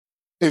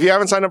If you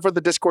haven't signed up for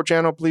the Discord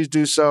channel, please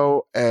do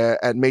so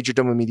at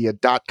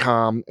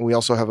majordomomedia.com. And we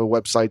also have a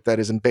website that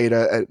is in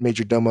beta at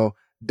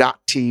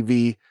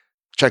majordomo.tv.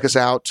 Check us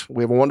out.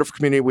 We have a wonderful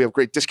community. We have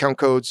great discount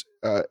codes.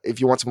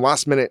 If you want some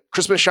last minute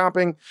Christmas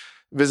shopping,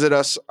 visit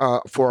us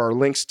for our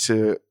links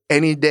to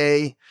Any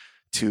Day,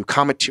 to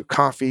Comet to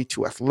Coffee,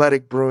 to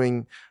Athletic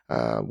Brewing.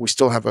 We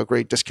still have a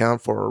great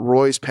discount for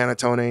Roy's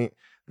Panettone.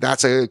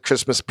 That's a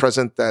Christmas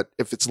present that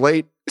if it's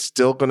late, it's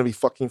still going to be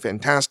fucking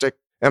fantastic.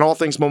 And all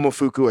things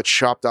Momofuku at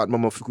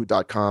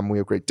shop.momofuku.com. We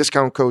have great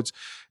discount codes.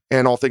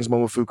 And all things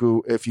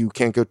Momofuku, if you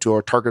can't go to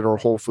our Target or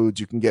Whole Foods,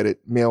 you can get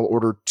it mail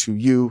ordered to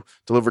you,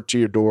 delivered to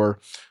your door.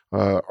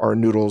 Our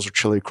noodles or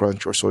chili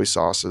crunch or soy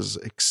sauces,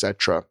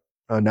 etc.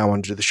 Now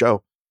on to the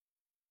show.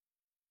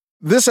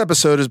 This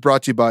episode is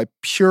brought to you by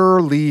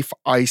Pure Leaf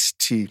Iced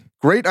Tea.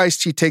 Great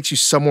iced tea takes you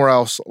somewhere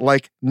else,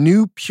 like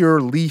new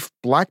Pure Leaf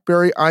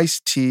Blackberry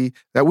Iced Tea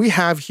that we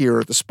have here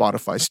at the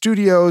Spotify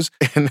studios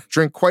and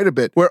drink quite a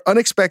bit, where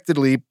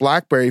unexpectedly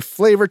blackberry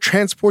flavor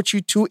transports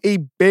you to a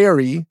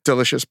berry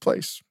delicious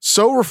place.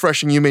 So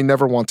refreshing you may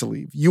never want to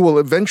leave. You will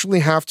eventually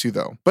have to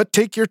though, but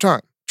take your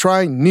time.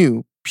 Try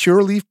new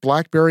Pure Leaf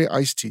Blackberry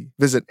Iced Tea.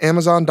 Visit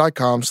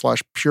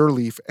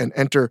Amazon.com/PureLeaf and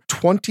enter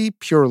 20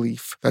 Pure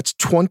Leaf. That's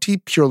 20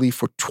 Pure Leaf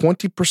for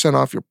 20%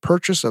 off your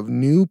purchase of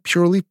new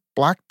Pure Leaf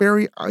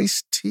Blackberry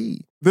Iced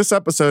Tea. This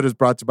episode is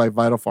brought to you by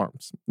Vital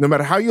Farms. No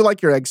matter how you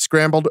like your eggs,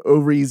 scrambled,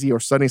 over easy, or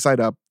sunny side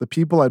up, the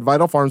people at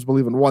Vital Farms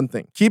believe in one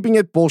thing: keeping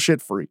it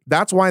bullshit free.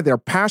 That's why their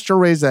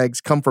pasture-raised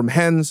eggs come from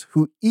hens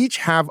who each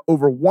have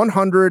over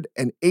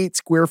 108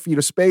 square feet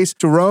of space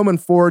to roam and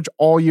forage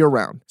all year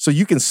round. So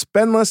you can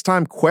spend less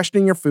time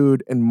questioning your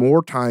food and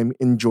more time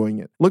enjoying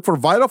it. Look for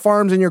Vital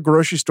Farms in your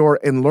grocery store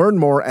and learn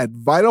more at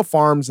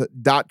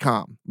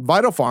vitalfarms.com.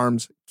 Vital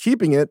Farms,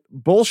 keeping it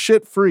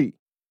bullshit free.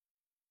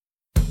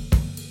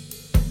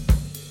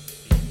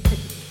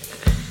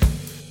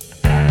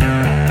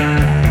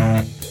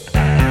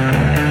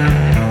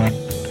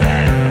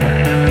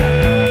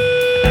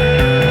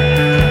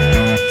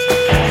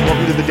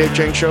 The Dave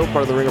Chang Show, part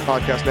of the Ringer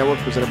Podcast Network,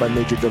 presented by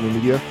Major Domo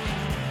Media.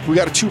 We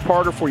got a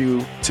two-parter for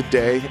you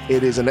today.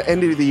 It is an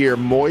end of the year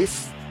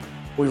moif.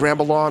 We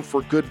ramble on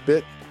for a good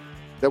bit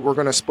that we're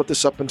going to split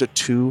this up into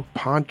two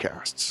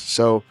podcasts.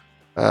 So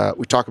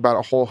we talk about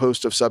a whole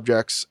host of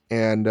subjects,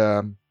 and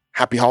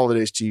happy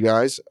holidays to you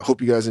guys.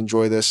 Hope you guys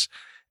enjoy this,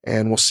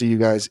 and we'll see you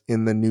guys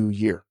in the new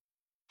year.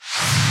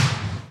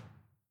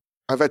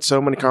 I've had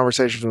so many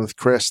conversations with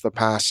Chris the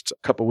past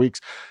couple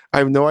weeks. I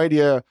have no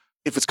idea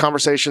if it's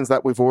conversations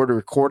that we've already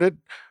recorded,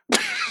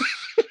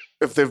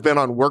 if they've been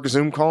on work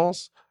Zoom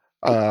calls,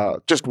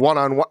 just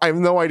one-on-one. I have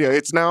no idea.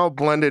 It's now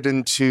blended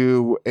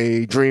into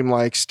a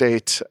dreamlike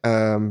state,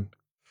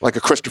 like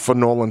a Christopher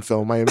Nolan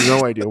film. I have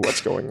no idea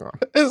what's going on.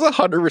 It's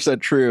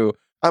 100% true.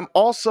 I'm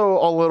also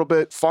a little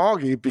bit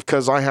foggy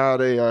because I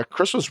had a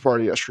Christmas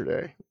party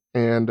yesterday,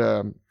 and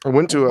I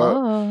went to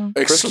a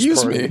Excuse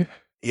Christmas party. me.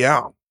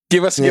 Yeah.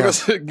 Give us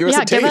a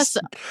taste.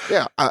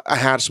 Yeah, I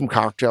had some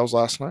cocktails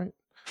last night.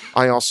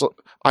 I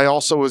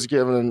also was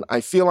given,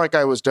 I feel like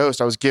I was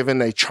dosed. I was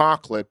given a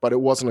chocolate, but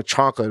it wasn't a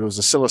chocolate. It was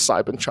a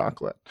psilocybin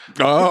chocolate.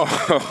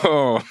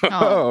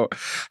 Oh.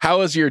 How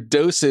was your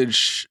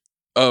dosage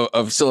of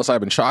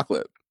psilocybin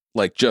chocolate?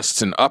 Like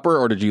just an upper,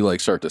 or did you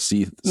like start to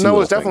see No, it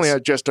was definitely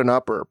just an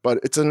upper, but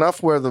it's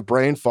enough where the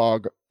brain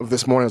fog of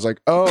this morning was like,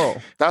 oh,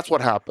 that's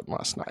what happened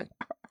last night.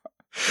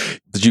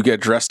 Did you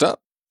get dressed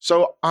up?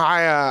 So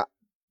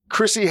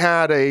Chrissy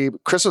had a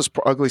Christmas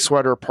ugly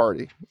sweater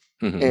party,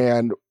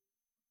 and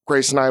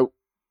Grace and I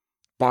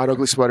bought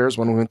ugly sweaters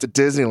when we went to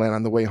Disneyland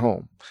on the way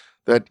home.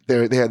 That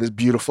they had this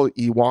beautiful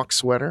Ewok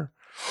sweater.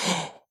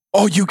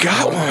 Oh, you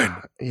got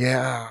one?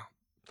 Yeah,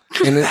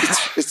 and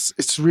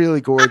it's really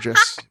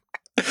gorgeous.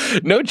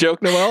 No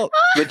joke, Noel.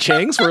 The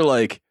Changs were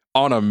like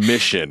on a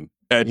mission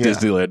at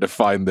Disneyland to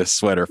find this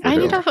sweater for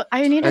him.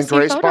 I need to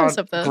see photos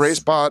of this.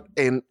 Grace bought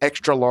an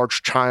extra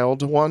large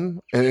child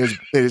one, and it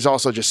is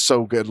also just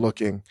so good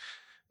looking.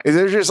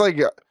 It's just like,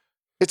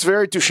 it's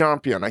very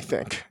Duchampian, I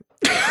think.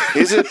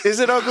 Is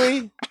it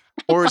ugly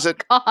or is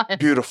it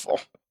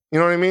beautiful? You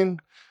know what I mean?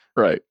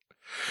 Right.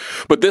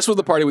 But this was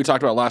the party we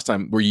talked about last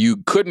time where you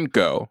couldn't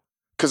go.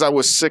 Because I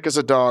was sick as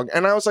a dog.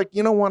 And I was like,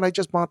 you know what? I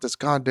just bought this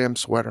goddamn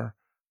sweater.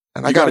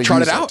 And I got to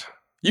try it out.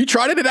 You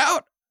tried it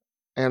out.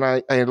 And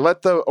I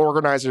let the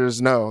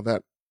organizers know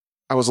that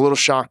I was a little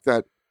shocked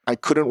that I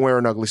couldn't wear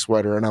an ugly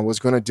sweater and I was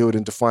going to do it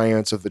in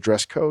defiance of the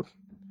dress code.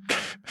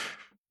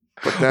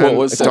 But then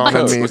it dawned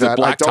on me that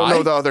I don't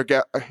know the other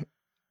guy.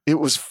 It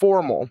was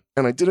formal,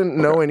 and I didn't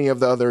know any of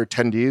the other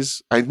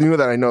attendees. I knew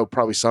that I know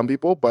probably some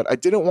people, but I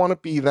didn't want to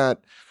be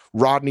that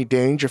Rodney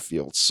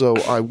Dangerfield. So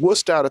I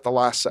wussed out at the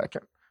last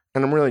second,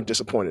 and I'm really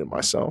disappointed in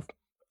myself.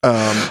 You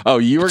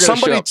were going to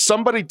show up.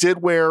 Somebody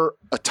did wear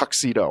a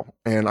tuxedo,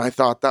 and I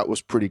thought that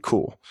was pretty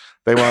cool.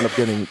 They wound up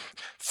getting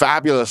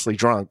fabulously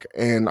drunk,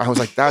 and I was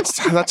like, that's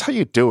how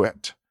you do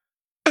it.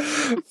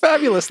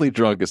 Fabulously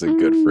drunk is a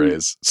good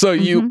phrase. So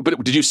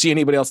but did you see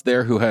anybody else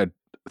there who had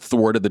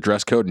thwarted the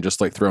dress code and just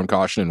like thrown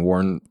caution and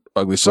worn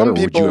ugly sweater? Some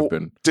or would you have people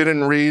been?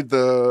 didn't read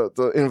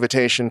the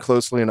invitation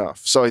closely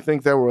enough. So I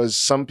think there was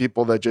some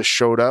people that just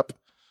showed up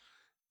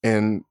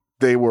and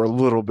they were a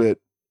little bit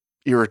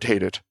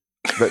irritated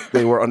that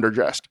they were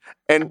underdressed.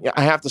 And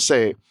I have to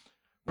say,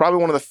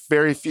 probably one of the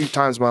very few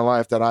times in my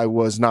life that I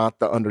was not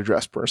the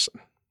underdressed person.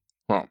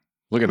 Well,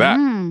 look at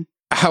that.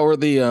 How are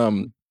the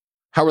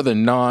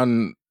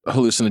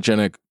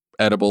non-hallucinogenic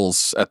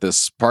edibles at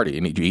this party?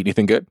 Did you eat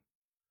anything good?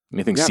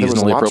 Anything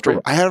seasonally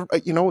appropriate?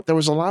 There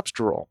was a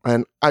lobster roll.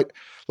 And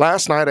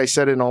last night I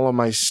said in all of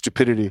my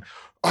stupidity,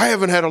 I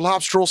haven't had a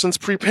lobster roll since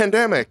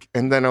pre-pandemic.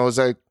 And then I was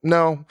like,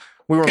 no,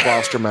 we were in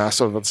Gloucester,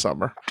 Mass over the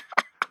summer.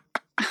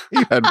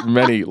 You had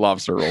many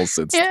lobster rolls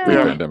since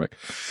pre-pandemic.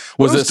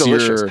 Was this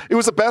delicious? It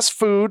was the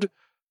best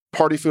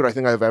party food I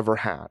think I've ever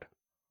had.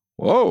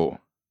 Whoa.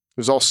 It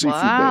was all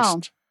seafood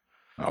based.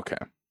 Okay.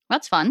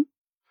 That's fun.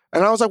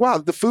 And I was like, wow,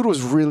 the food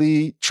was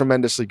really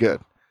tremendously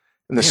good.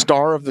 And the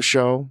star of the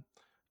show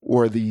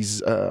were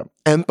these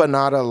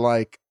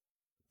empanada-like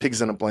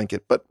pigs in a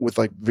blanket, but with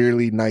like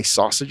really nice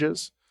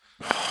sausages.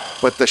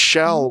 But the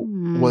shell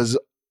was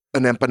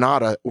an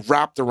empanada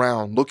wrapped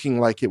around looking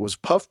like it was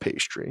puff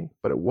pastry,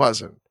 but it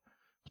wasn't.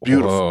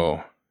 Beautiful.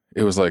 Whoa.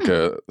 It was like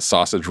a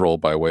sausage roll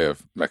by way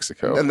of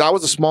Mexico. And that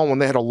was a small one.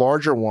 They had a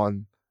larger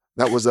one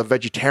that was a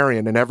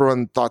vegetarian, and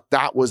everyone thought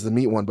that was the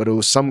meat one, but it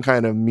was some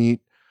kind of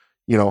meat,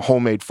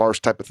 homemade farce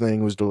type of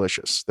thing. It was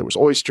delicious. There was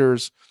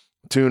oysters,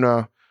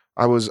 tuna.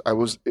 It was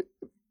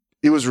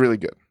really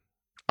good.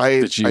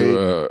 Did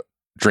you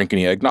drink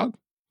any eggnog?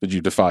 Did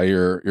you defy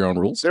your own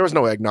rules? There was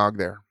no eggnog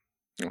there.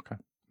 Okay.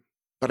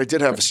 But I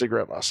did have a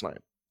cigarette last night.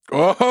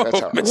 Oh,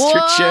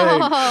 Mr. Chang.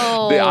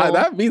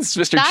 That means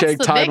Mr. Chang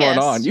tied one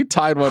on. You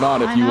tied one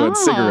on if you went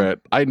cigarette.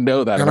 I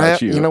know that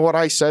about you. You know what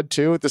I said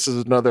too? This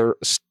is another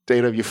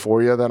state of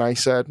euphoria that I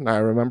said. And I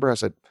remember I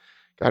said,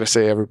 gotta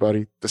say,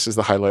 everybody, this is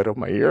the highlight of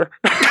my year.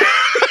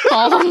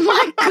 Oh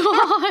my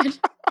God.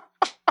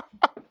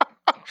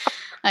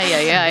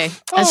 Ay.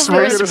 As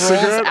Bruce rolls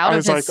out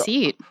of his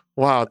seat.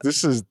 Wow,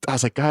 I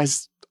was like,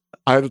 guys,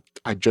 I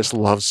just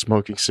love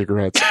smoking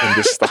cigarettes, and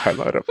this is the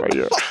highlight of my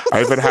year. I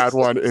haven't had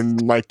one in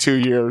like 2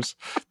 years.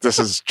 This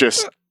is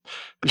just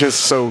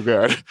so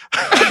good.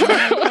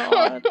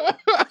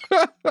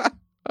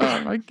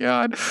 Oh my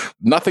God.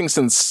 Nothing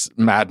since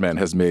Mad Men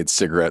has made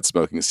cigarette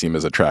smoking seem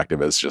as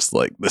attractive as just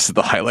like, this is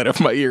the highlight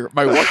of my year.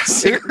 My one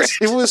cigarette.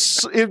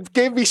 It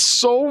gave me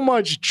so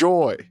much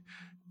joy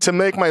to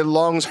make my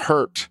lungs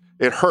hurt.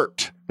 It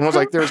hurt. And I was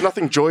like, there's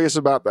nothing joyous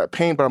about that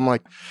pain, but I'm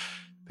like,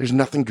 there's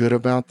nothing good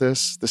about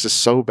this. This is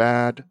so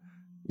bad,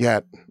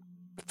 yet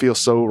it feels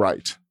so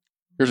right.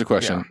 Here's a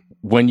question. Yeah.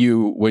 When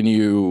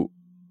you,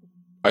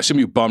 I assume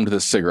you bummed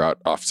this cigarette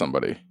off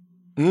somebody.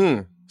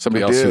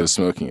 Somebody else who was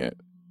smoking it.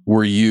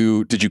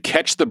 Did you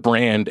catch the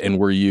brand, and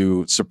were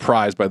you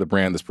surprised by the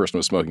brand this person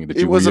was smoking?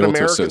 It was an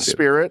American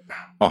Spirit,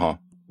 uh-huh,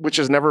 which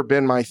has never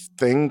been my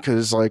thing,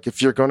 because like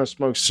if you're going to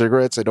smoke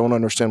cigarettes, I don't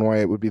understand why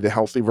it would be the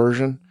healthy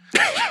version.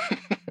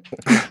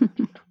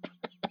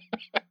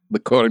 The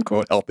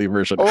quote-unquote healthy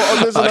version. Oh,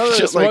 there's another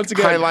just like, once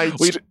again,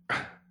 highlights.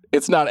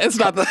 It's not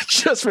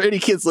just for any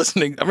kids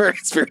listening.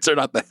 American Spirits are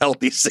not the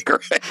healthy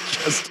cigarette.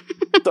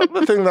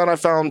 The thing that I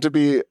found to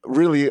be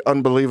really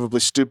unbelievably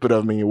stupid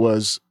of me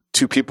was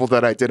to people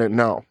that I didn't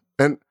know.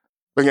 And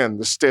again,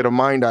 the state of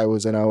mind I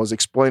was in, I was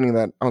explaining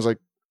that. I was like,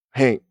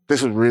 hey,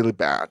 this is really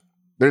bad.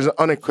 There's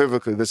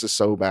unequivocally, this is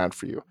so bad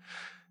for you.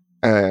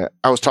 I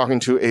was talking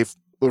to a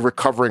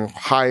recovering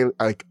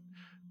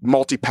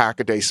multi-pack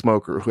a day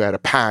smoker who had a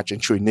patch and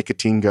chewing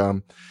nicotine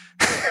gum.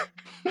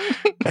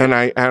 and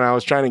I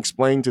was trying to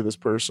explain to this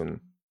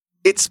person,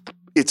 it's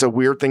a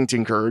weird thing to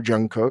encourage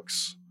young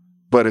cooks,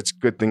 but it's a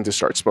good thing to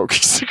start smoking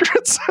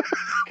cigarettes.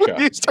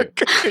 This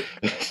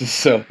is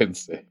so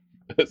insane.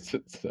 This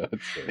is so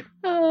insane.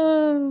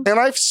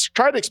 And I've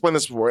tried to explain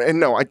this before, and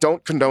no, I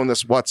don't condone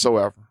this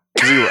whatsoever.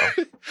 Zero.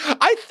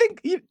 I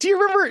think. Do you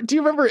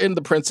remember in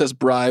The Princess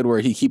Bride where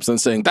he keeps on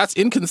saying that's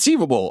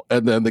inconceivable,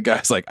 and then the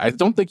guy's like, I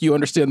don't think you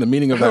understand the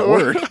meaning of that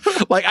word.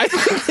 Like, I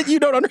think that you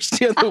don't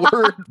understand the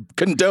word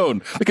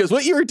condone, because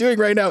what you are doing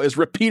right now is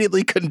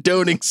repeatedly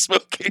condoning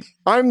smoking.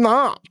 I'm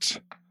not.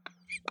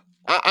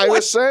 I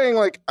was saying,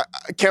 like,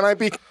 can I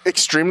be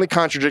extremely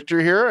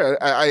contradictory here?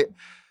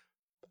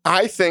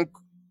 I think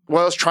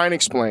what I was trying to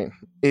explain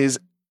is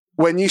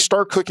when you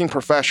start cooking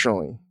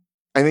professionally,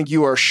 I think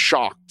you are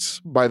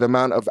shocked by the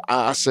amount of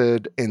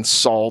acid and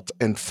salt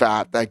and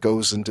fat that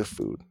goes into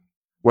food.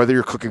 Whether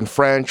you're cooking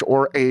French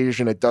or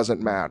Asian, it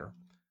doesn't matter.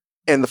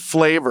 And the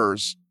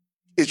flavors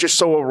is just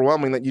so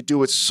overwhelming that you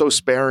do it so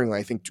sparingly,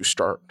 I think, to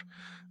start.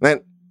 Then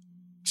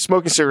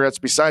smoking cigarettes,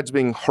 besides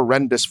being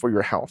horrendous for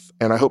your health,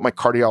 and I hope my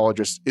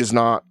cardiologist is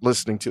not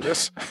listening to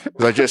this,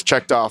 because I just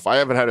checked off. I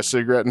haven't had a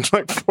cigarette in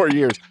like 4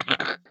 years.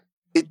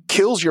 It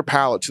kills your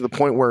palate to the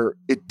point where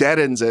it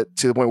deadens it,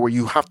 to the point where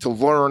you have to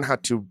learn how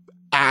to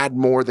add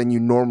more than you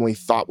normally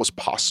thought was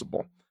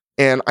possible.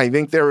 And I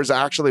think there is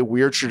actually a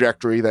weird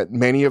trajectory that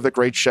many of the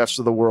great chefs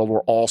of the world were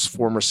all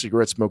former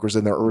cigarette smokers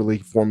in their early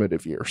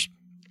formative years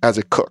as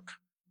a cook.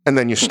 and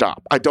then you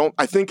stop. I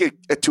think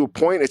to a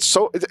point, it's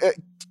so,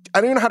 I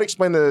don't even know how to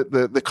explain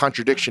the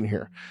contradiction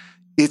here.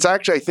 It's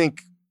actually, I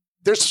think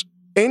there's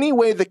any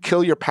way to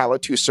kill your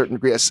palate to a certain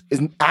degree, as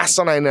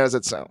asinine as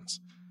it sounds,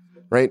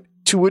 right?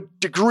 To a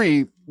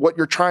degree, what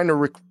you're trying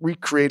to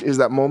recreate is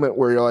that moment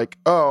where you're like,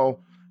 oh,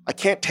 I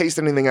can't taste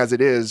anything as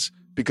it is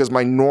because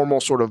my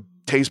normal sort of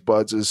taste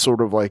buds is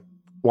sort of like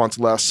wants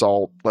less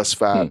salt, less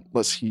fat,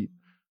 less heat.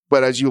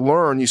 But as you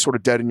learn, you sort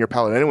of deaden your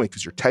palate anyway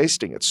because you're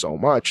tasting it so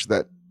much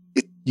that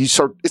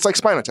it's like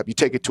Spinal Tap. You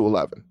take it to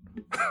 11.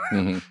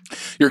 Mm-hmm.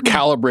 You're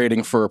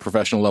calibrating for a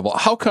professional level.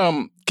 How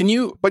come?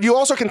 But you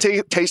also can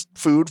taste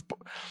food.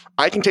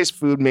 I can taste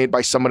food made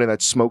by somebody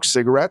that smokes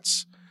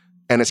cigarettes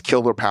and has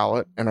killed their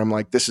palate. And I'm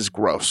like, this is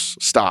gross.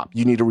 Stop.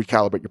 You need to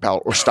recalibrate your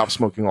palate or stop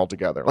smoking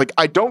altogether. Like,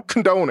 I don't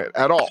condone it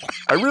at all.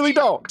 I really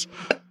don't.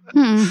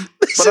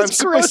 But I'm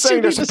simply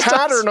saying there's a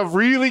pattern of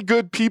really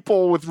good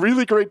people with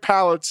really great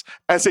palates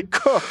as a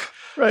cook,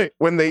 right?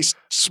 When they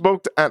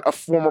smoked at a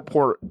former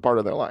part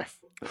of their life.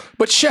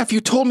 But chef,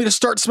 you told me to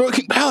start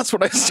smoking palates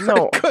when I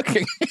started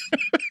cooking.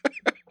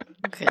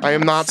 I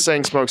am not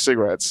saying smoke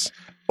cigarettes.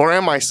 Or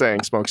am I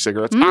saying smoke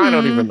cigarettes? I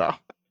don't even know.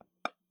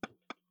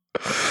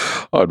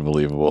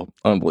 Unbelievable.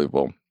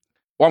 Well,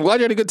 I'm glad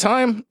you had a good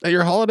time at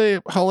your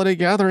holiday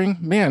gathering.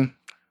 Man,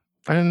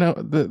 I didn't know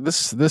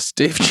this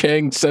Dave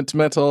Chang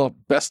sentimental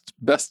best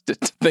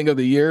thing of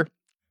the year.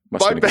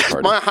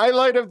 My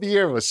highlight of the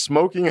year was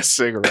smoking a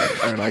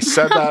cigarette, and I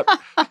said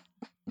that.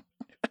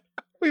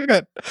 We've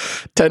got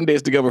 10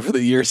 days to go before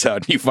the year's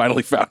out, and you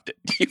finally found it.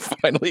 You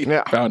finally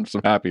found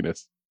some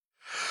happiness.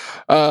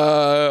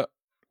 Noel,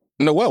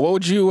 what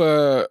would you?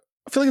 I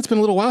feel like it's been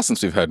a little while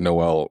since we've had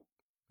Noel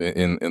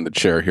in the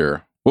chair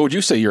here. What would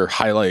you say your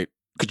highlight?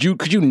 Could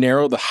you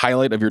narrow the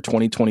highlight of your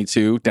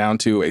 2022 down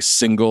to a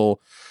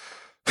single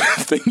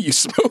thing you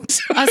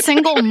smoked? A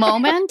single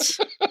moment?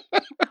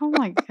 Oh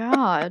my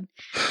God.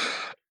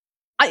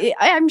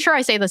 I'm sure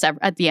I say this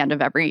at the end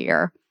of every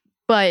year,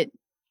 but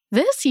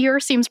this year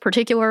seems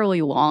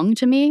particularly long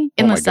to me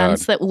in the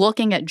sense that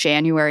looking at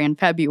January and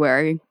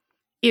February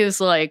is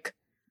like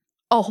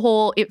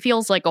it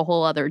feels like a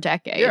whole other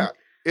decade. Yeah,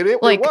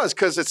 it was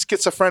because it's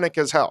schizophrenic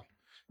as hell.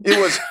 It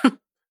was,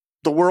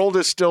 the world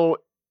is still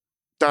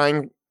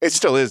dying. It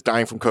still is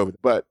dying from COVID,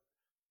 but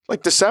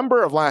like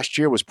December of last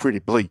year was pretty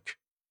bleak.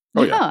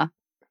 Oh, yeah.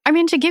 I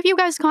mean, to give you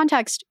guys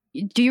context,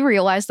 do you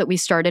realize that we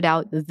started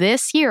out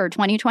this year,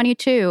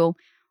 2022,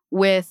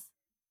 with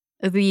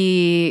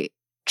the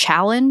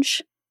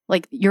challenge,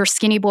 like your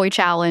skinny boy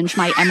challenge,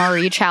 my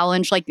MRE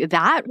challenge, like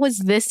that was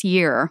this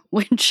year,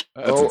 which...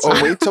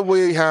 wait till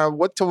we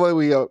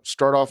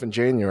start off in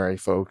January,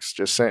 folks,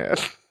 just saying.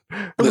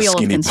 The wheel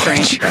of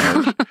constraint.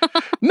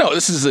 No,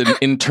 this is an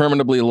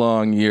interminably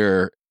long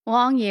year.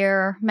 Long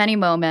year, many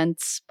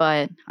moments,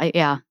 but I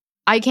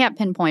can't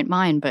pinpoint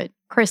mine, but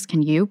Chris,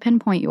 can you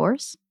pinpoint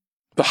yours?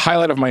 The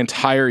highlight of my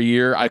entire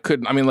year,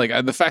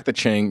 the fact that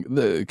Chang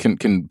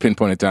can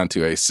pinpoint it down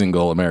to a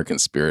single American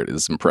spirit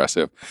is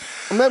impressive.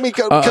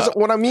 Because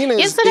what I mean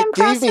is it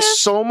gave me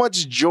so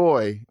much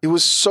joy. It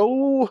was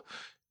so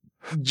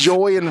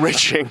joy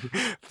enriching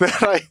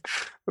that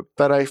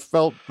I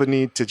felt the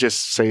need to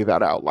just say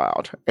that out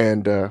loud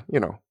and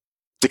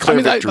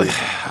declare victory.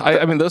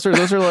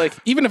 Those are like,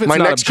 even if it's my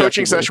not next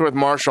coaching session with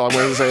Marshall, I'm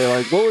going to say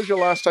like, what was your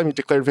last time you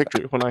declared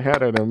victory? When I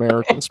had an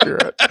American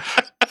spirit.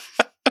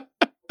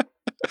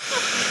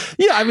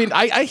 Yeah,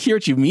 I hear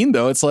what you mean,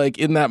 though. It's like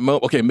in that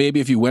moment, okay, maybe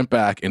if you went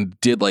back and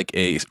did like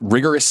a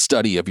rigorous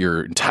study of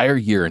your entire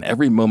year and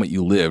every moment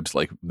you lived,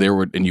 like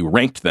and you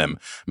ranked them,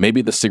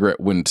 maybe the cigarette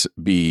wouldn't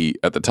be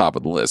at the top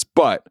of the list.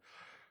 But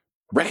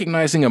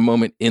recognizing a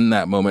moment in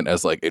that moment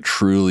as like a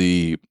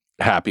truly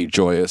happy,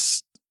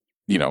 joyous,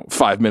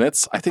 5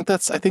 minutes, I think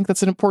that's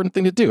an important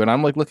thing to do. And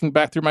I'm like looking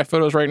back through my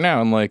photos right now,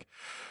 I'm like,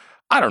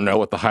 I don't know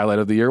what the highlight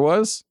of the year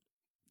was.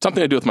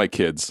 Something to do with my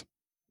kids.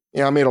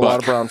 Yeah, I made a lot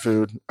of brown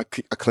food. I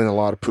clean a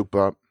lot of poop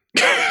up.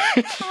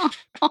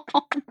 Oh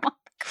my God.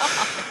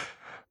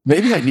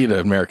 Maybe I need an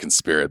American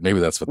spirit. Maybe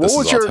that's what this is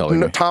all telling me. What was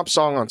your top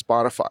song on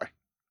Spotify?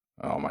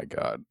 Oh my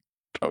God.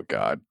 Oh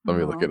God. Let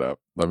me look it up.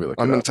 I'm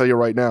going to tell you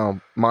right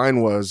now.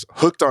 Mine was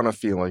Hooked on a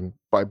Feeling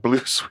by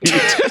Blue Sweet.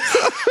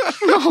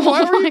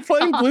 Why were you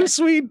playing Blue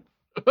Sweet?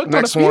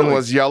 Next one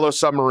was Yellow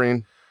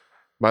Submarine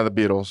by the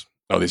Beatles.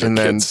 Oh, these are and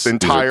kids. Then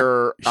the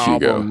entire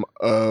album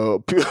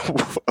of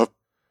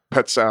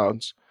Pet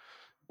Sounds.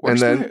 And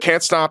then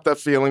Can't Stop That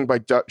Feeling by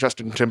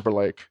Justin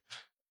Timberlake.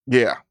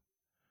 Yeah.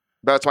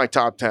 That's my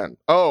top 10.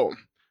 Oh,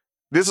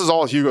 this is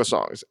all Hugo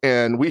songs.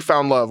 And We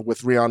Found Love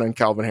with Rihanna and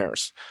Calvin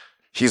Harris.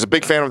 He's a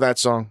big fan of that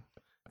song.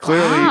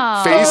 Clearly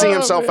phasing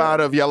himself out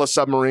of Yellow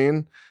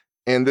Submarine.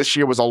 And this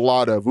year was a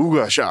lot of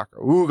Ooga Shaka,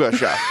 Ooga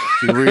Shaka.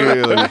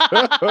 Really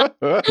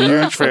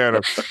huge fan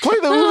of. Play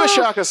the Ooga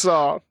Shaka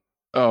song.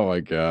 Oh my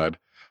God.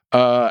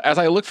 As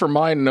I look for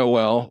mine,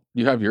 Noel,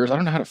 you have yours. I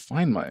don't know how to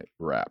find my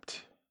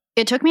Wrapped.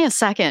 It took me a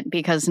second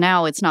because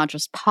now it's not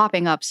just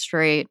popping up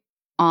straight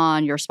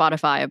on your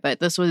Spotify,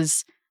 but this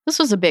was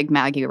a big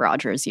Maggie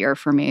Rogers year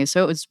for me.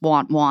 So it was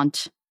Want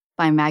Want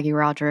by Maggie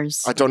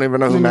Rogers. I don't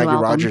even know who The new Maggie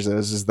album. Rogers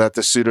is. Is that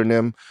the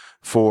pseudonym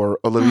for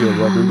Olivia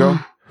Rodrigo?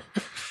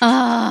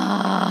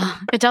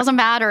 It doesn't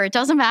matter. It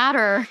doesn't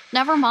matter.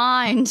 Never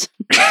mind.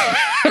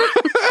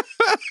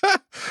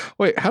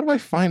 Wait, how do I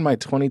find my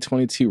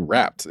 2022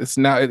 Wrapped? It's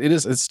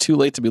too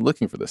late to be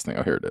looking for this thing.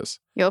 Oh, here it is.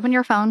 You open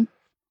your phone,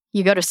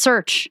 you go to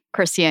search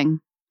Chris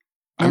Ying,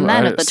 and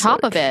then at the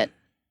top of it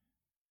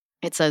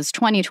says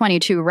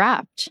 2022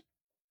 Wrapped.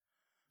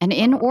 And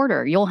in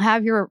order, you'll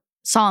have your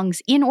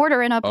songs in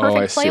order in a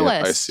perfect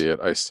playlist.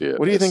 I see it.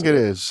 What do you think it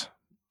is?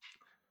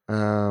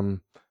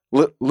 Lil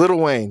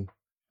Wayne.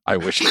 I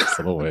wish it was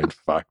Lil Wayne.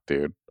 Fuck,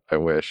 dude. I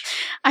wish.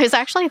 I was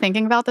actually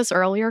thinking about this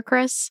earlier,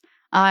 Chris.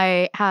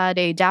 I had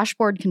a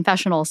Dashboard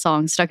Confessional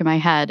song stuck in my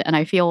head, and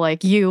I feel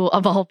like you,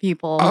 of all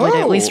people, would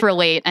at least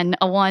relate, and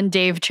one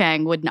Dave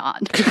Chang would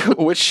not.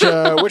 Which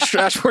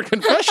Dashboard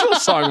Confessional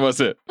song was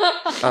it?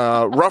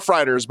 Rough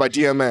Riders by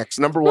DMX,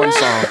 #1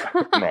 song.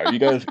 No,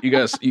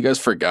 you guys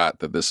forgot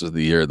that this is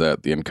the year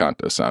that the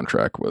Encanto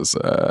soundtrack was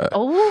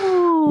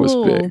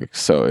big.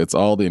 So it's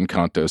all the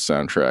Encanto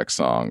soundtrack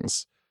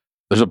songs.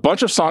 There's a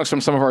bunch of songs from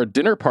some of our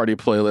dinner party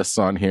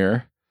playlists on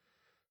here,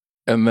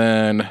 and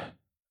then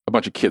a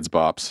bunch of kids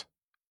bops.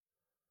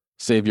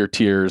 Save Your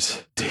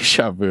Tears,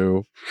 Deja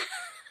Vu.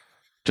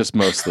 Just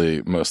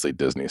mostly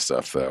Disney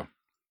stuff, though.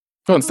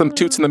 Oh, and some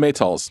Toots and the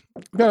Maytals.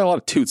 We got a lot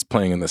of Toots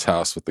playing in this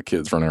house with the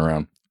kids running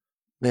around.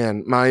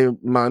 Man, my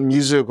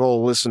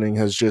musical listening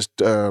has just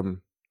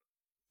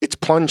it's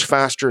plunged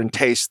faster in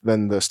taste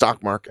than the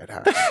stock market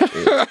has.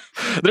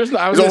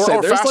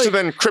 Faster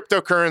than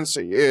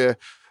cryptocurrency. Yeah.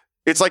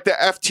 It's like the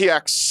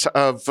FTX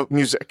of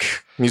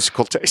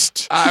musical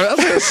taste. I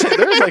was going to say,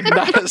 there's like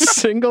not a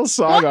single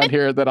song on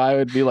here that I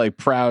would be like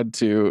proud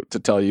to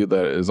tell you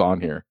that is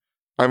on here.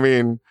 I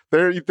mean,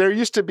 there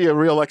used to be a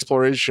real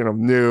exploration of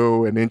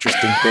new and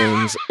interesting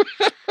things.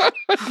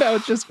 No,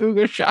 it's just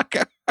Ooga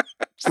Shaka.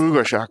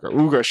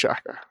 Ooga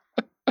Shaka.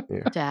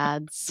 Yeah.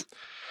 Dads.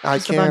 I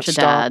Just can't a bunch of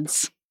stop.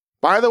 dads.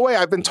 By the way,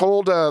 I've been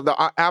told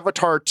the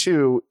Avatar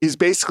 2 is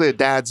basically a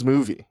dad's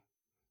movie.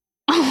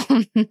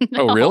 Oh, no.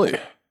 Oh, really?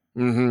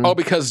 Mm-hmm. Oh,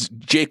 because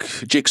Jake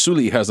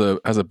Sully has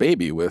a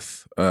baby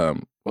with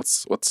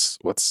what's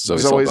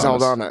Zoe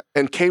Saldana,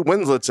 and Kate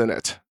Winslet's in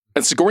it,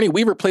 and Sigourney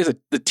Weaver plays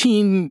the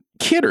teen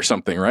kid or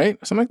something, right?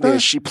 Something like that. Yeah,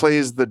 she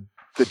plays the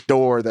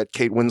door that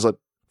Kate Winslet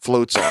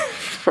floats on.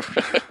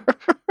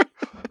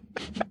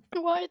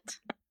 What?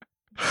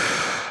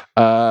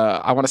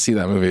 I want to see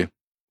that movie.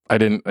 I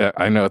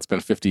know it's been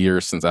 50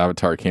 years since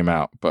Avatar came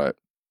out, but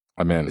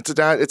I'm in. It's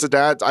a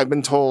dad. I've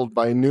been told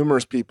by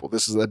numerous people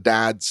this is a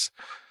dad's.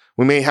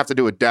 We may have to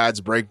do a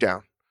dad's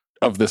breakdown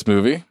Of this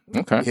movie?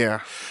 Okay.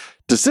 Yeah.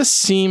 Does this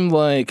seem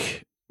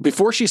like,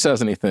 before she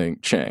says anything,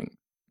 Chang,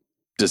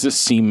 does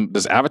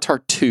Avatar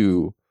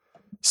 2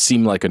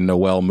 seem like a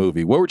Noelle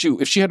movie? What would you,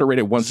 if she had to rate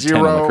it 1 to 10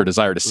 on like her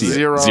desire to see it?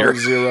 Zero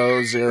chance.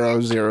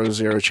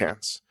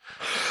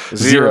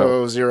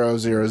 0, 0,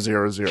 0,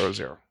 0, 0,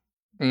 0.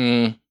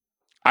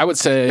 I would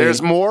say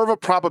there's more of a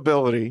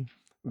probability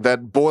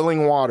that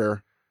boiling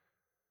water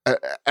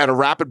at a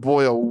rapid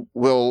boil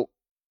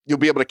you'll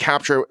be able to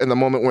capture in the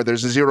moment where there's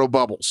 0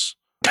 bubbles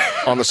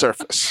on the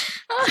surface.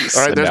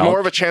 All right, there's more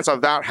of a chance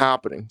of that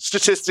happening.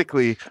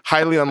 Statistically,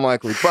 highly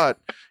unlikely, but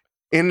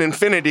in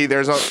infinity,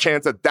 there's a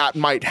chance that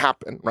might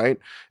happen, right?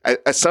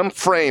 At some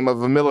frame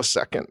of a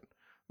millisecond,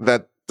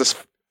 that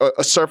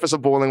a surface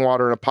of boiling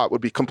water in a pot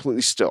would be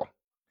completely still,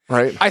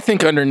 right? I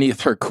think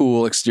underneath her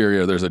cool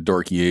exterior, there's a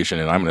dorky Asian,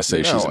 and I'm going to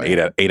say she's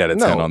an 8 out of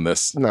 10 on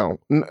this. No,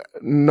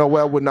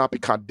 Noelle would not be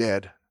caught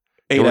dead.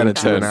 8 out of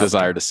 10,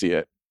 desire to see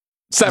it.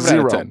 7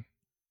 out of 10.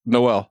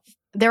 Noelle.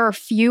 There are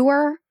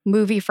fewer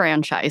movie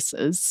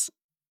franchises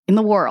in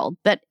the world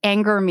that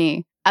anger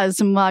me as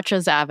much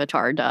as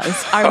Avatar does.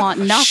 I want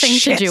nothing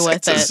to do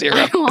with it.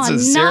 I want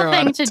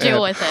nothing to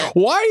do with it.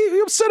 Why are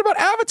you upset about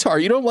Avatar?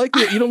 You don't like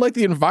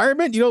the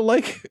environment? You don't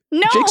like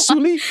Jake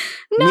Sully?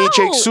 No, Me,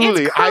 Jake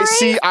Sully. I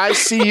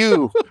see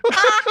you.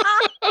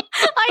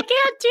 I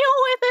can't deal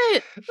with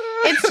it.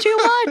 It's too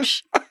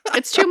much.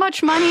 It's too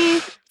much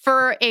money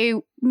for a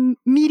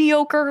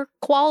mediocre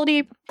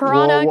quality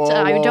product.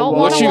 I don't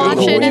want to watch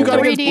it in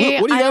 3D.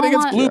 What do you got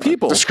against blue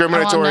people?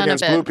 Discriminatory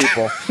against blue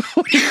people.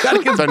 What do you got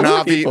against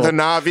blue people? The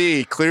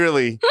Na'vi,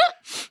 clearly.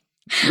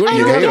 What do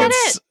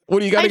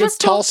you got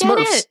against tall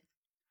Smurfs?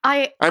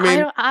 I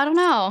don't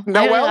know.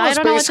 Noelle is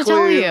I don't know what to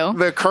tell basically you.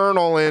 the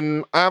colonel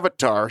in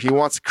Avatar. He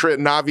wants to create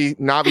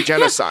Na'vi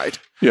genocide.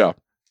 Yeah.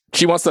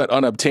 She wants that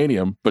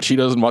unobtainium, but she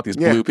doesn't want these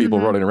blue people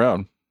running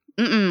around.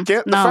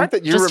 The fact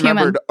that you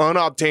remembered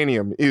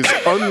unobtainium is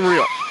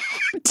unreal.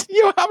 Do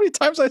you know how many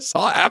times I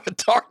saw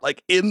Avatar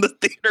like in the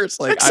theaters?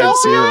 Like It's so I've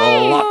seen it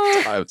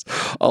right.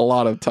 a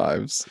lot of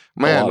times.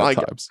 Man,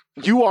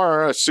 you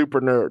are a super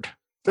nerd.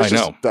 I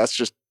know.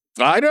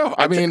 I know.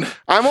 I mean,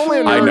 I'm only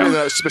a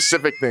nerd in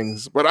specific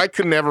things, but I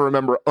could never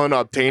remember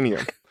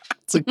unobtainium.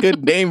 It's a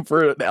good name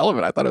for an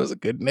element. I thought it was a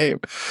good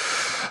name.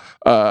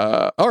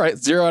 All right,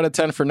 0 out of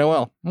 10 for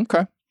Noelle.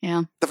 Okay.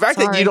 Yeah. The fact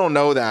that you don't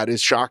know that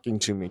is shocking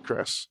to me,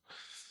 Chris.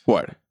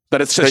 What?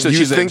 That it's That you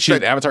she's think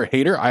an Avatar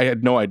hater? I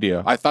had no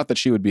idea. I thought that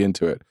she would be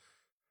into it.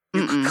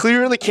 You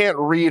clearly can't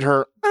read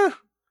her.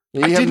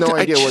 You have no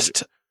idea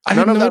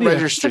none of that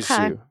registers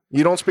you.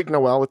 You don't speak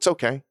Noel. It's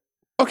okay.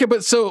 Okay,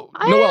 but so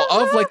Noel,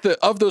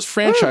 of those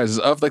franchises,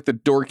 of like the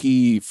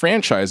dorky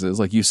franchises,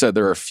 like you said,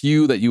 there are a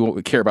few that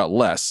you care about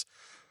less.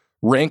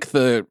 Rank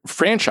the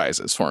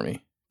franchises for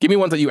me. Give me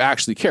one that you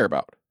actually care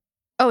about.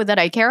 Oh, that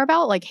I care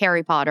about? Like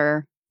Harry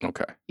Potter.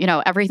 Okay.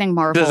 Everything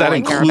Marvel. Does that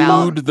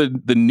include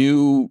the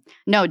new?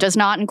 No, it does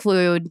not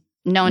include.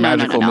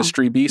 Magical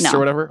mystery beasts or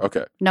whatever.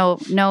 Okay.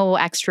 No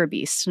extra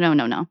beasts. No.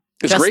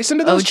 Is Just Grace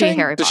into those? OG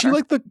Harry Potter. Does she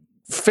like the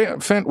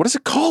what is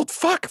it called?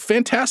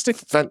 Fantastic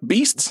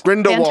Beasts.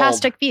 Grindelwald.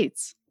 Fantastic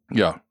Beasts.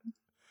 Yeah,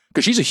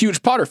 because she's a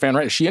huge Potter fan,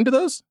 right? Is she into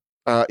those?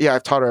 Yeah,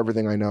 I've taught her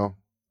everything I know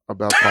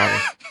about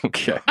Potter.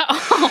 Okay.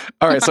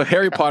 All right. So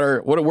Harry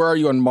Potter. Where are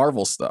you on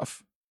Marvel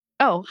stuff?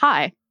 Oh,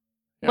 hi.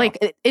 Yeah.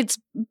 Like it's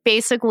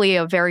basically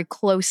a very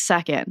close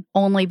second,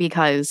 only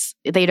because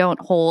they don't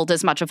hold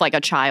as much of like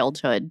a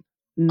childhood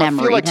memory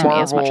I feel like to me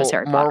as much as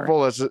Harry Potter.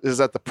 Marvel is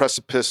at the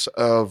precipice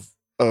of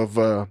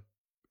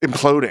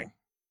imploding.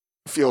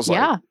 Feels like.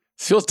 Yeah.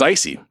 Feels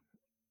dicey.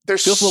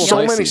 There's Feels a little so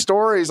dicey. many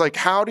stories. Like,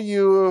 how do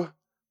you,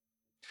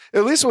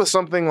 at least with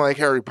something like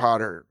Harry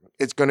Potter,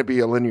 it's going to be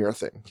a linear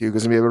thing. He's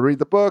going to be able to read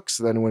the books.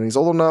 Then when he's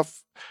old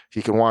enough,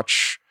 he can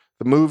watch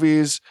the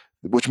movies,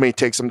 which may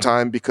take some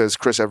time because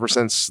Chris, ever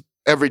since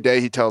every day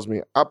he tells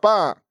me,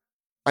 Appa,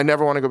 I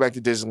never want to go back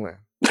to Disneyland.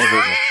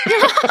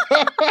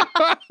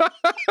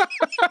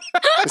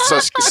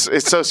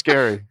 It's so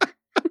scary.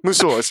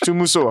 Musua, it's too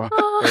Musua.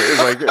 It's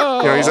like,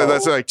 he said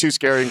that's like too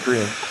scary in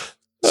Korean.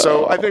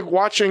 So I think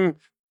watching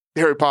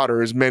Harry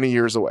Potter is many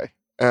years away.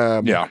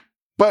 Yeah.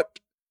 But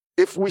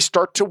if we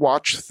start to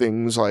watch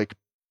things like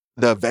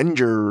the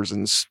Avengers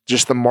and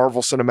just the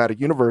Marvel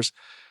Cinematic Universe,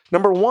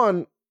 number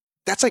one,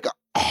 that's like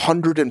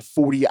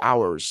 140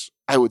 hours,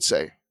 I would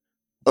say,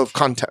 of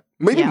content.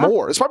 Maybe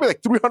more. It's probably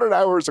like 300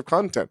 hours of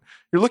content.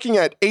 You're looking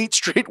at 8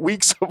 straight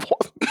weeks of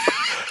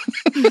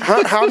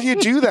how do you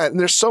do that? And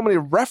there's so many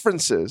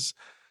references.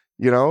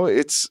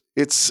 It's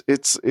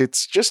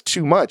just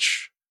too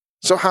much.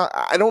 So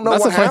I don't know.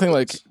 That's what the funny happens. thing.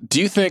 Like,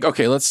 do you think?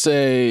 Okay, let's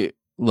say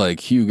like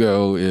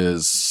Hugo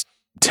is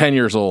 10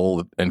 years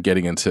old and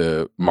getting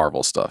into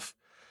Marvel stuff.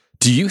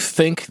 Do you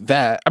think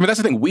that? I mean, that's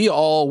the thing. We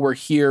all were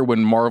here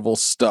when Marvel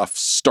stuff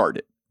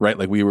started, right?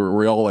 Like we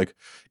were all like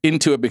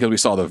into it because we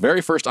saw the very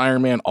first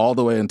Iron Man all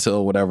the way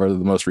until whatever the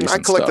most recent.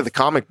 I collected stuff. the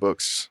comic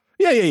books.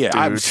 Yeah.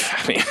 I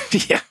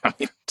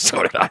mean,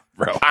 so did I,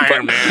 bro.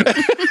 Iron Man.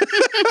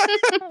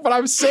 But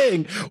I'm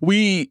saying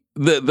the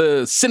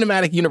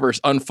cinematic universe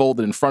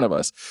unfolded in front of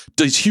us.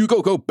 Does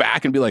Hugo go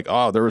back and be like,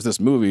 oh, there was this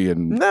movie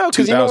in No,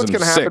 because you know what's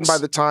going to happen 2006? by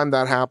the time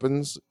that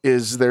happens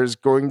is there's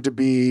going to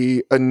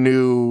be a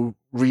new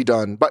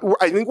redone. But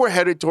I think we're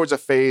headed towards a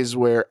phase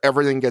where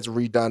everything gets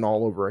redone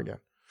all over again.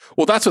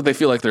 Well, that's what they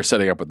feel like they're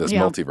setting up with this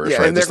multiverse, Yeah,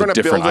 right? and they're going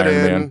to build it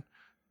in.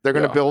 They're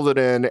going to Yeah. build it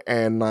in,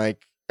 and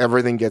like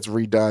everything gets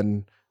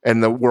redone,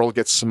 and the world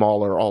gets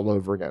smaller all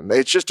over again.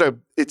 It's just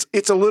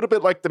it's a little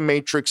bit like the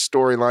Matrix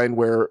storyline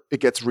where it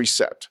gets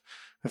reset.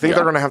 I think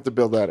they're going to have to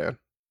build that in.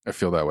 I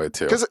feel that way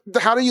too. Because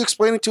how do you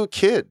explain it to a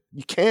kid?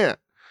 You can't.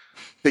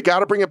 They got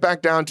to bring it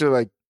back down to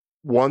like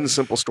one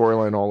simple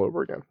storyline all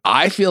over again.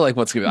 I feel like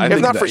what's going to...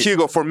 If not for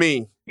Hugo, for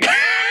me.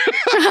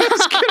 I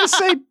was going to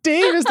say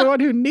Dave is the one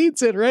who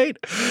needs it, right?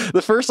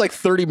 The first like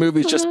 30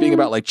 movies just being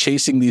about like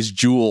chasing these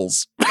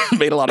jewels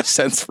made a lot of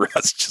sense for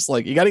us. Just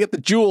like, you got to get the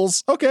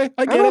jewels. Okay,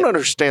 I don't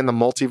understand the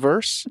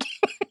multiverse.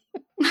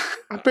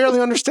 I barely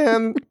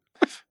understand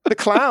the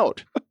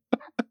cloud.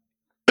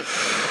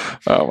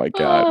 Oh my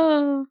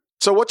God.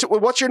 So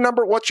what's your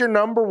number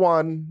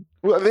one?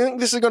 Well, I think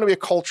this is going to be a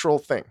cultural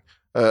thing.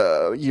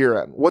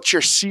 Year end. What's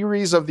your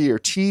series of the year?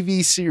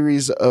 TV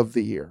series of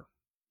the year?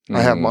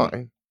 I have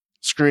mine.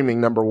 Screaming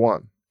number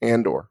one.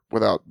 Andor,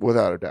 without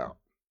a doubt.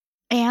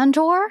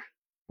 Andor?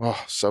 Oh,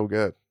 so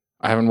good.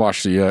 I haven't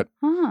watched it yet.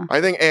 Huh.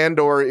 I think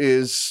Andor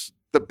is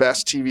the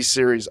best TV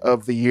series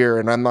of the year,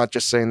 and I'm not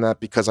just saying that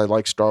because I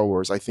like Star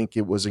Wars. I think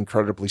it was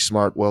incredibly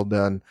smart, well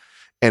done,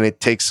 and it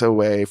takes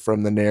away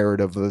from the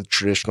narrative of the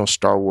traditional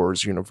Star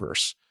Wars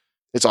universe.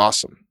 It's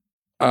awesome.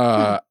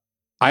 I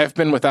have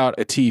been without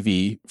a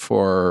TV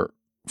for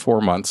 4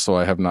 months, so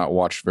I have not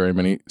watched very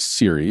many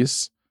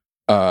series.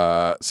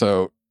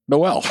 So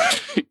Noelle,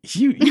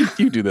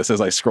 you do this as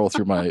I scroll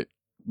through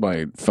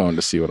my phone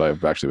to see what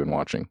I've actually been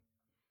watching.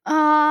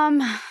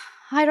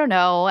 I don't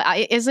know.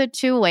 Is it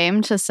too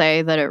lame to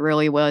say that it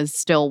really was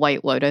still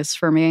White Lotus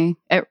for me?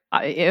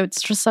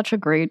 It's just such a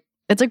great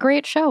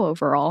show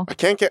overall. I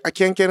can't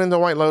get into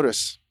White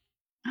Lotus.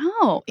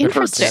 Oh,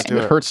 interesting.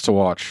 It hurts to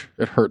watch.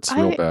 It hurts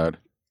real bad.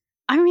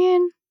 I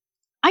mean,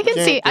 I can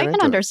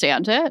into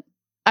understand it.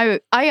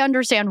 I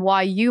understand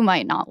why you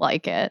might not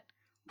like it,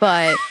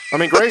 but I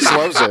mean, Grace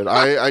loves it.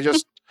 I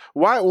just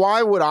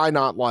Why would I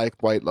not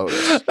like White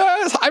Lotus?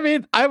 I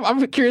mean,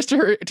 I'm curious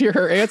to hear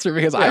her answer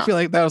because I feel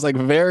like that was like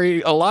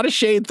a lot of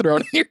shade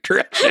thrown in your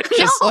direction.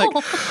 Just like,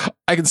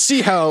 I can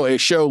see how a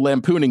show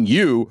lampooning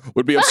you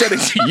would be upsetting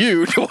to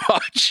you to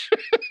watch.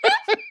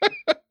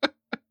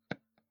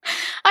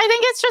 I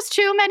think it's just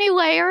too many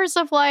layers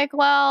of like,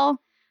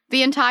 well,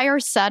 the entire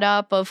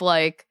setup of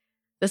like,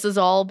 this is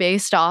all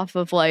based off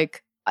of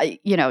like,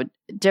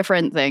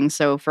 different things.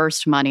 So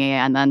first money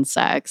and then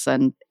sex,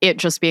 and it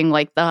just being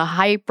like the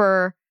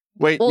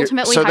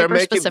ultimately hyper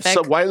specific.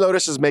 So White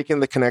Lotus is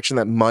making the connection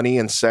that money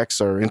and sex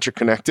are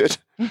interconnected.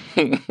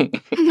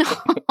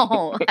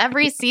 No,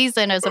 every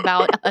season is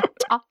about a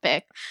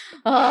topic.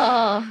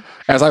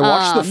 As I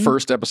watched the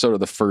first episode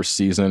of the first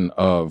season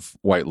of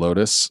White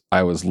Lotus, I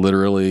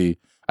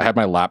had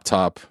my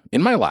laptop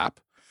in my lap,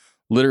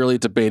 literally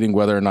debating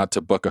whether or not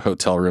to book a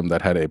hotel room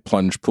that had a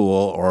plunge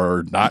pool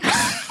or not.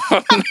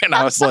 And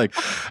I was like,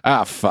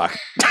 fuck.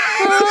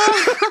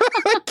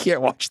 I can't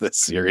watch this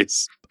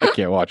series. I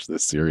think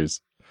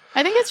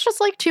it's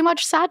just like too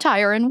much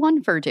satire in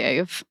one for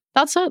Dave.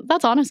 That's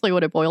honestly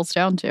what it boils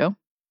down to.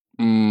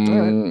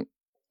 Right.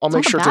 I'll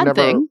make sure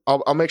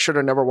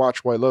to never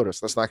watch White Lotus.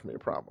 That's not gonna be a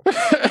problem.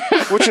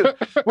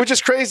 which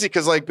is crazy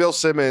because like Bill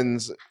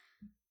Simmons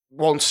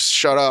won't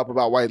shut up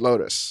about White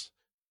Lotus.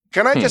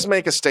 Can I just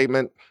make a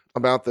statement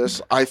about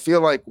this? I feel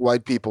like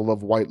white people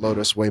love White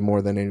Lotus way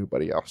more than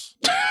anybody else.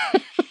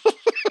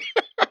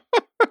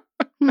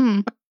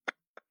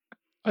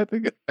 I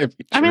think it might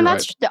be true. I mean,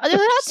 that's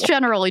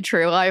generally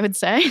true, I would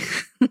say.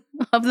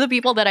 Of the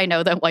people that I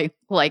know that like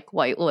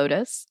White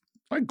Lotus.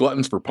 Like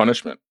gluttons for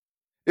punishment.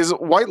 Is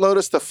White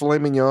Lotus the filet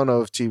mignon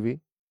of TV?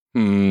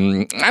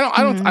 I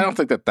don't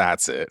think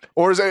that's it.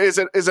 Or is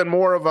it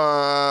more of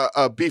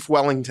a beef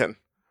Wellington?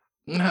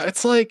 No,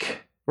 it's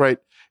like right.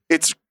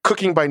 It's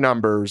cooking by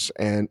numbers,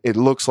 and it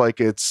looks like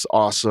it's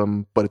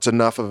awesome, but it's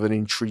enough of an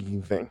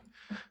intriguing thing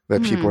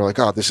that people are like,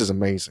 "Oh, this is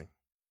amazing."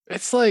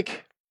 It's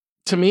like,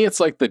 to me, it's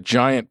like the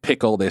giant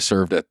pickle they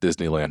served at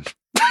Disneyland.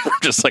 We're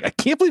just like, I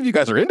can't believe you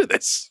guys are into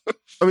this.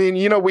 I mean,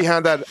 we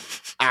had that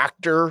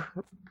actor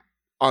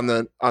on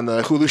the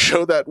Hulu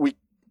show that we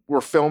were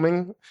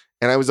filming,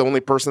 and I was the only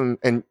person,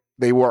 and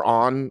they were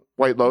on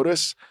White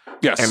Lotus.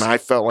 Yes. And I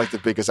felt like the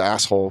biggest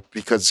asshole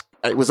because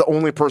I was the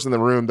only person in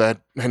the room that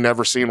had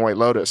never seen White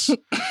Lotus.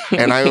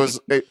 And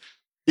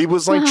it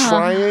was like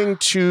trying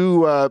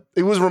to,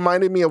 it was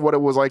reminding me of what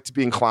it was like to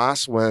be in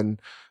class when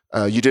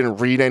you didn't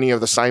read any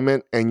of the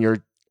assignment and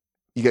you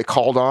get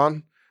called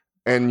on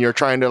and you're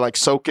trying to like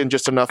soak in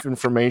just enough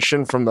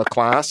information from the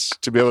class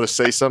to be able to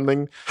say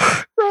something.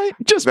 Right.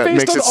 Just that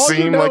based makes on it all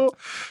seem you know, like,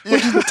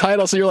 which is the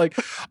title. So you're like,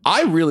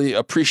 I really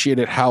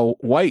appreciated how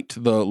white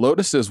the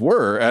lotuses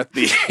were at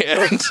the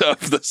end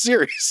of the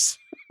series.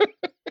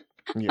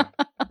 Yeah.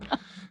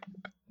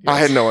 I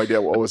had no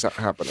idea what was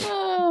happening.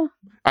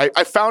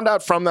 I found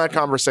out from that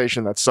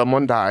conversation that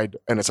someone died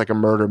and it's like a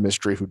murder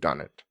mystery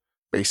whodunit,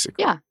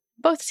 basically. Yeah.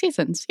 Both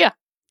seasons. Yeah.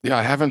 Yeah,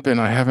 I haven't been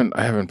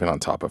on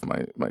top of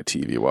my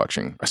TV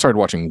watching. I started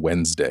watching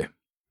Wednesday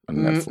on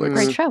Netflix.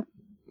 Great show.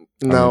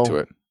 No. I'm into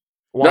it.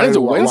 Why is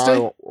it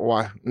Wednesday?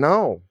 Why?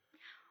 No.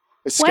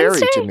 It's scary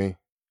to me.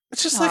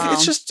 It's just like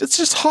it's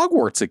just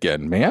Hogwarts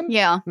again, man.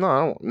 Yeah.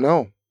 No,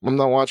 I'm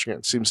not watching it.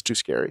 It seems too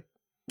scary.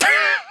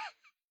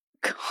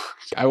 God.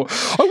 I wonder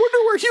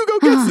where Hugo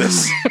gets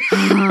this.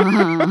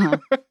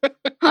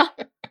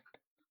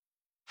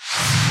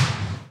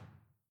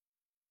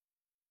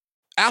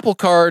 Apple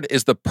Card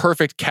is the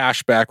perfect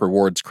cashback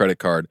rewards credit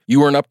card.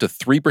 You earn up to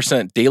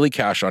 3% daily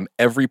cash on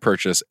every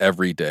purchase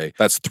every day.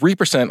 That's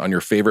 3% on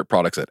your favorite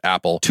products at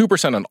Apple,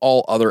 2% on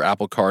all other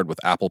Apple Card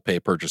with Apple Pay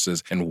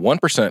purchases, and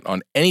 1%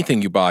 on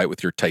anything you buy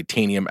with your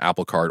titanium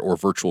Apple Card or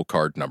virtual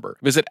card number.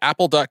 Visit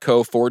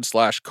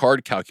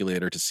apple.co/card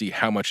calculator to see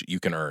how much you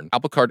can earn.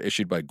 Apple Card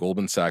issued by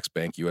Goldman Sachs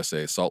Bank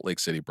USA, Salt Lake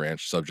City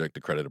branch, subject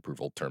to credit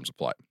approval. Terms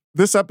apply.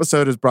 This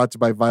episode is brought to you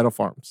by Vital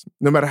Farms.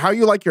 No matter how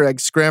you like your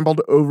eggs,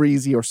 scrambled, over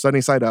easy, or sunny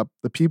side up,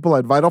 the people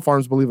at Vital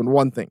Farms believe in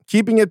one thing: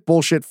 keeping it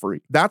bullshit free.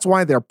 That's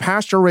why their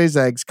pasture-raised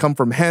eggs come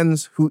from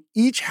hens who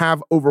each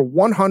have over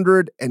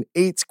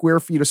 108 square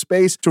feet of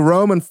space to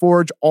roam and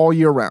forage all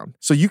year round.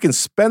 So you can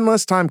spend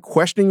less time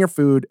questioning your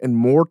food and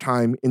more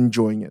time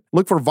enjoying it.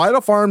 Look for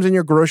Vital Farms in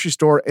your grocery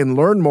store and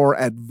learn more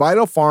at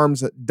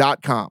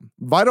vitalfarms.com.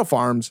 Vital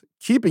Farms,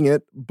 keeping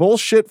it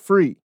bullshit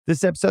free.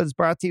 This episode is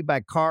brought to you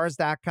by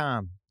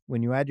Cars.com.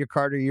 When you add your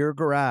car to your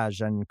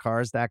garage on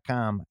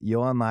Cars.com,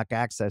 you'll unlock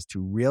access to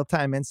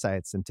real-time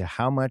insights into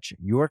how much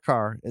your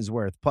car is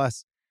worth.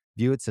 Plus,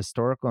 view its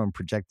historical and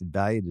projected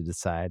value to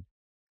decide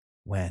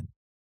when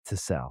to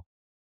sell.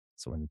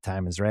 So when the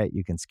time is right,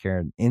 you can secure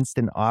an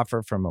instant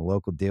offer from a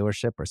local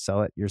dealership or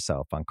sell it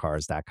yourself on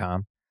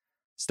Cars.com.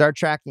 Start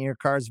tracking your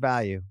car's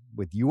value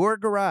with your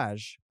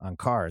garage on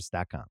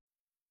Cars.com.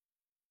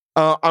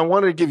 I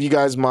wanted to give you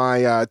guys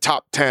my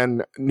top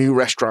 10 new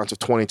restaurants of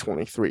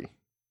 2023.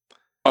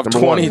 Of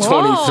Number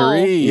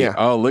 2023? Yeah.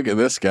 Oh, look at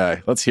this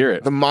guy. Let's hear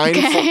it. The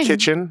Mindful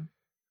Kitchen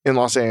in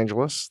Los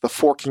Angeles. The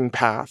Forking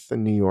Path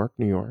in New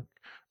York.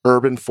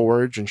 Urban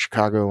Forage in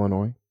Chicago,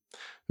 Illinois.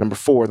 Number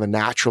 4, The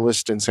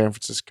Naturalist in San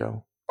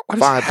Francisco. What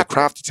is 5, The happening?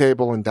 Crafty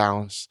Table in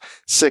Dallas.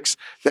 6,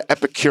 The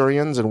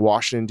Epicureans in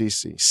Washington,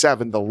 D.C.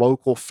 7, The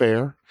Local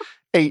Fair.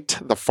 8,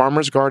 The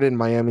Farmer's Garden in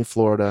Miami,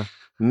 Florida.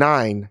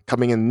 9,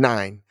 coming in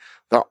 9,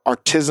 The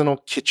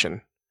Artisanal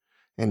Kitchen.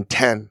 And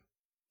 10,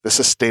 The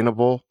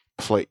Sustainable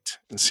Plate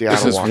in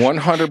Seattle, This is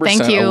Washington. 100%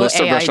 Thank a you, list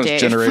of AI restaurants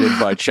Dave. generated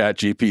by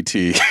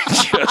ChatGPT.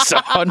 Just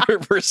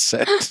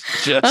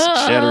 100%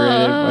 just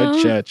generated by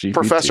ChatGPT.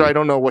 Professor, I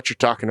don't know what you're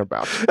talking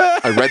about.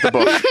 I read the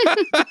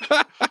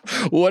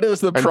book. What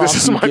is the And prompt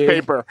this is you my gave?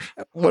 paper.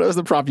 What is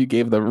the prompt you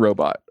gave the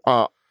robot?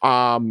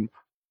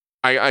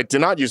 I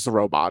did not use the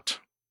robot.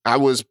 I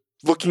was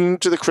looking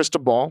into the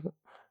crystal ball.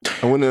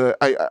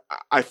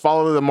 I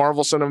followed the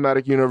Marvel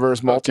Cinematic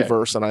Universe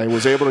multiverse, and I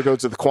was able to go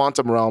to the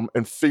quantum realm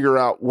and figure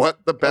out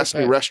what the best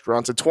new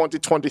restaurants in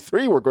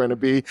 2023 were going to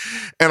be.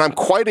 And I'm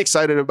quite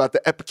excited about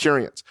the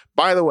Epicureans.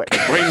 By the way,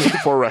 great name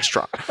for a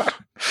restaurant.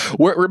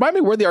 Remind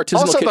me where the artisanal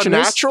Also, kitchen the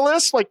is.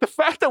 Naturalist. Like the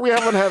fact that we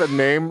haven't had a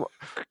name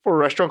for a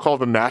restaurant called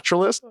the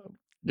Naturalist.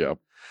 Yeah.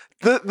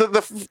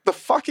 The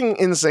fucking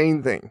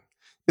insane thing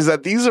is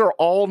that these are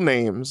all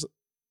names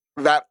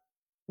that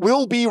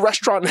will be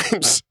restaurant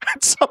names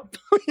at some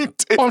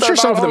point. Oh, I'm if sure they're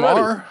some not of them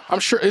already. are. I'm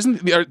sure.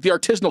 Isn't the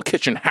artisanal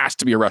kitchen has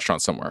to be a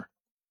restaurant somewhere?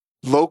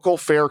 Local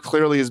fare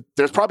clearly is.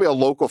 There's probably a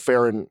local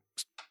fare in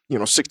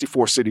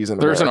 64 cities in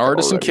There's America an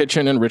artisan already.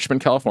 kitchen in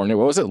Richmond, California.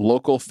 What was it?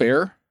 Local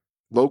fare?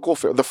 Local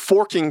fare. The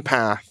Forking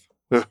Path.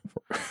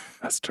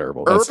 That's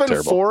terrible. That's Urban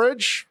terrible.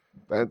 Forage.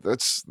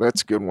 That's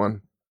a good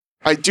one.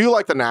 I do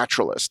like the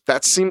Naturalist.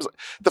 That seems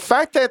the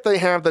fact that they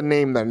have the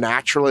name the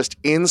Naturalist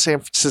in San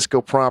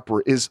Francisco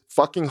proper is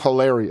fucking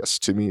hilarious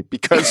to me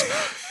because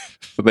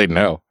They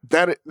know.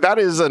 that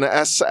is an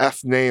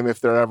SF name if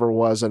there ever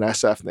was an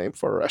SF name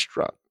for a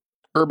restaurant.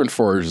 Urban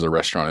Forage is a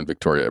restaurant in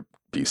Victoria,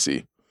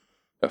 BC.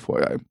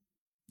 FYI.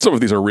 Some of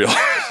these are real.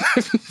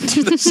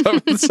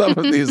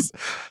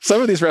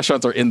 some of these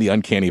restaurants are in the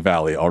uncanny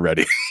valley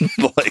already.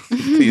 Like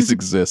these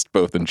exist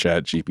both in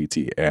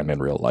ChatGPT and in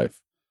real life.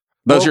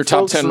 Those are your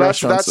top folks, 10 so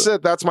restaurants. That's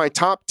it. That's my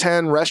top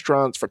 10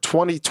 restaurants for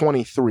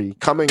 2023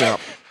 coming up.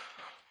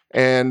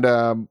 And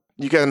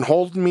you can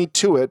hold me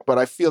to it, but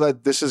I feel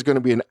that this is going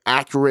to be an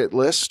accurate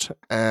list.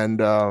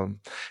 And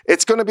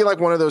it's going to be like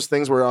one of those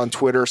things where on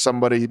Twitter,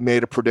 somebody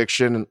made a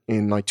prediction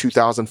in like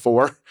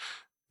 2004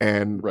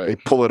 and they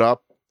pull it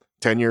up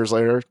 10 years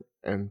later.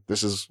 And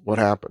this is what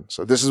happened.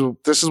 So this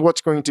is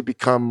what's going to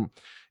become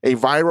a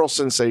viral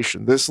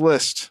sensation. This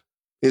list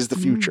is the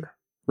future.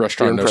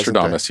 Restaurant Here in present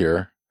Nostradamus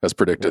here has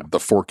predicted the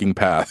forking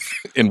path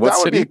in what That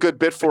would city? be a good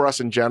bit for us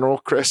in general,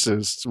 Chris,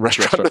 is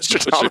Restaurant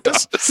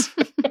Nostradamus.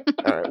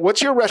 All right.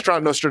 What's your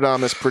Restaurant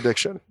Nostradamus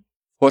prediction?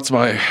 What's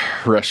my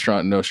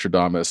Restaurant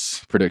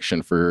Nostradamus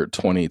prediction for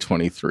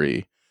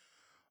 2023?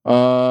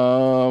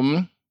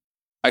 I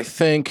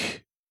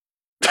think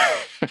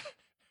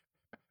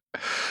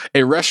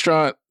a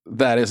restaurant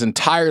that is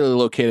entirely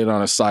located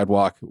on a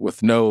sidewalk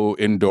with no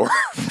indoor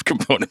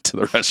component to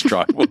the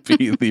restaurant will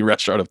be the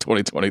restaurant of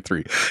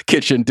 2023.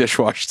 Kitchen,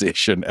 dishwash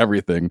station,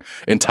 everything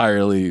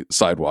entirely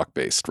sidewalk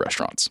based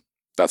restaurants.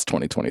 That's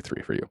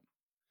 2023 for you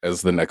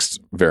as the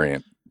next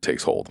variant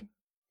takes hold.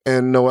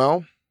 And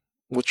Noel,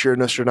 what's your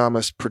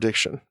Nostradamus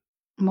prediction?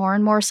 More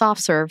and more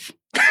soft serve.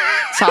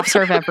 Soft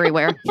serve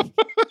everywhere.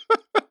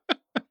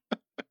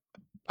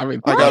 I mean,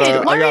 Why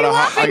are you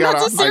laughing?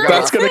 That's a serious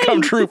that's going to thing.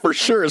 come true for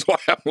sure is why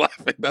I'm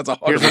laughing. That's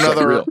 100% Here's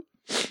another real.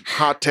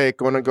 hot take.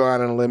 Going to go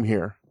out on a limb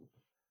here.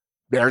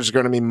 There's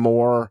going to be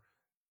more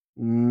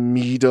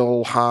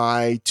middle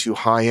high to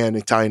high end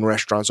Italian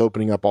restaurants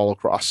opening up all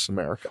across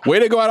America. Way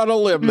to go out on a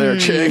limb there,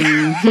 Ching.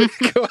 Way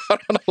to go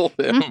out on a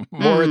limb.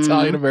 More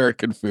Italian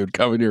American food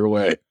coming your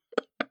way.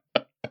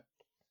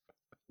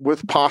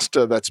 With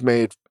pasta that's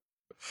made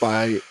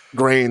by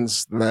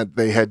grains that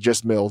they had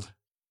just milled.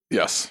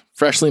 Yes.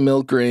 Freshly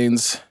milled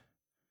grains,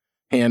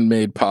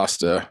 handmade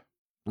pasta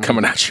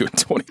coming at you in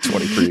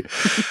 2023.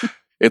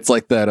 It's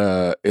like that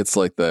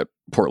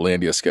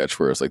Portlandia sketch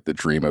where it's like the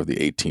dream of the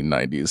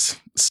 1890s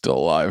still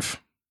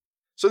alive.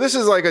 So this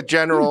is like a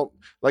general,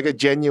 like a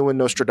genuine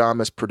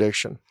Nostradamus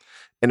prediction.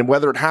 And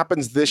whether it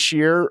happens this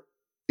year,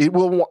 I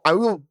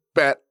will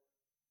bet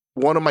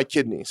one of my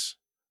kidneys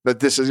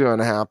that this is going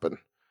to happen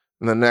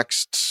in the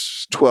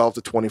next 12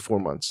 to 24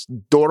 months.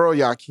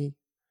 Doroyaki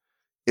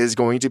is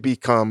going to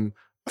become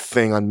a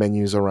thing on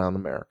menus around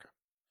America.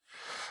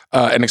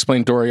 And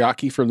explain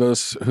dorayaki for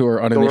those who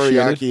are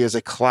uninitiated. Dorayaki is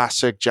a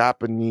classic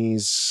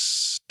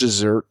Japanese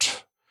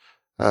dessert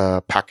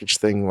package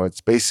thing where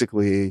it's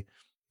basically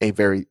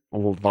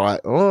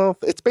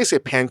it's basically a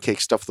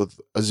pancake stuffed with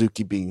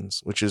azuki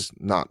beans, which is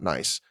not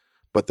nice.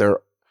 But there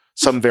are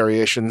some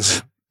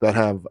variations that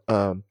have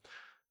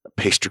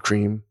pastry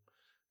cream.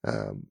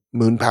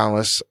 Moon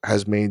Palace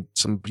has made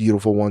some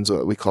beautiful ones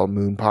that we call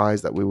moon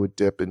pies that we would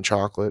dip in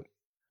chocolate.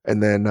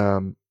 And then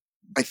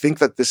I think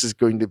that this is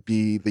going to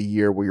be the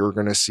year where you're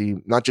going to see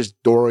not just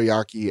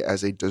dorayaki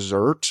as a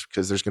dessert,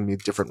 because there's going to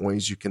be different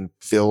ways you can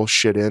fill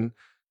shit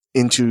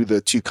into the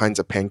two kinds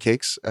of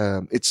pancakes.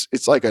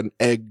 It's like an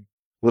egg,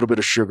 a little bit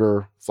of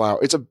sugar, flour.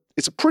 It's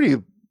a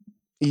pretty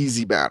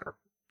easy batter.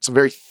 It's a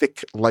very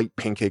thick, light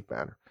pancake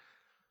batter.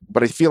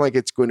 But I feel like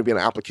it's going to be an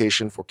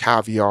application for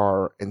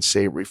caviar and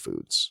savory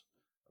foods,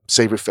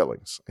 savory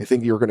fillings. I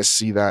think you're going to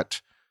see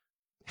that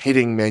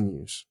hitting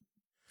menus.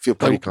 Feel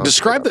pretty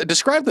confident.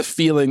 Describe the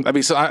feeling. I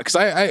mean, so because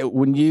I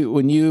when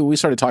we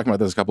started talking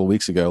about this a couple of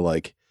weeks ago,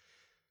 like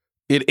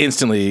it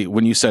instantly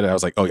when you said it, I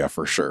was like, oh yeah,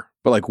 for sure.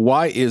 But like,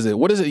 why is it?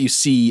 What is it you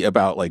see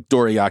about like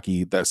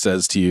dorayaki that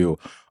says to you,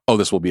 oh,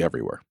 this will be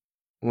everywhere?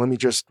 Let me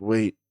just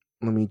wait.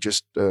 Let me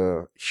just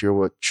hear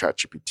what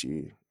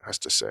ChatGPT has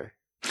to say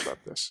about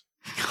this.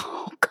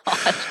 Oh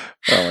God!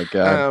 Oh my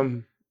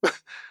God!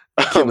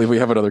 I can't believe we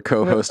have another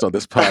co-host on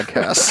this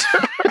podcast.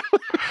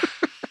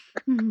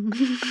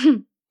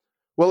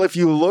 Well, if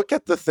you look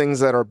at the things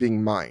that are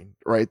being mined,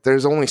 right,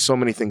 there's only so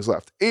many things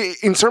left.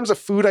 In terms of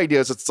food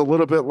ideas, it's a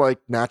little bit like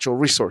natural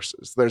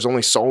resources. There's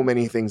only so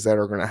many things that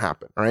are going to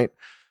happen, right?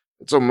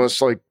 It's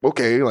almost like,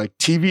 okay, like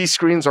TV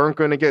screens aren't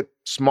going to get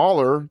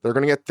smaller. They're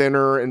going to get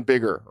thinner and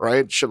bigger,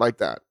 right? Shit like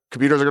that.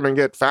 Computers are going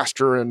to get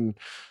faster and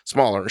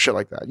smaller and shit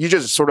like that. You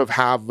just sort of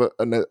have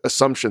an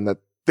assumption that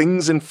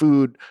things in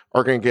food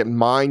are going to get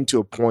mined to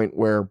a point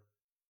where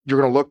you're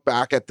going to look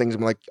back at things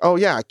and be like, oh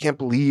yeah, I can't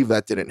believe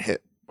that didn't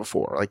hit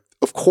before. Like,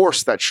 of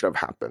course that should have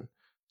happened.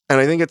 And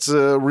I think it's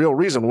a real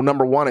reason. Well,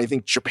 number one, I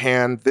think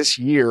Japan this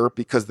year,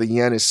 because the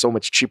yen is so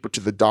much cheaper to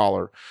the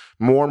dollar,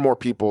 more and more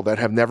people that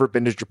have never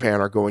been to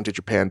Japan are going to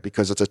Japan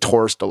because it's a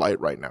tourist delight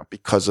right now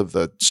because of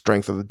the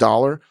strength of the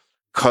dollar.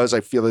 Because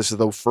I feel this is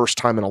the first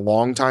time in a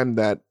long time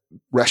that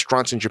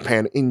restaurants in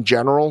Japan in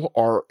general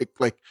are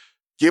like,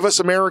 give us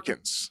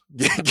Americans,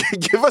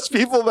 give us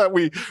people that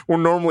we were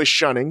normally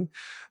shunning.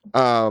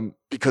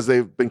 Because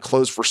they've been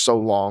closed for so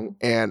long.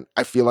 And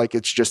I feel like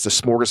it's just a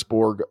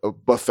smorgasbord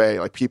buffet.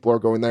 Like people are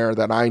going there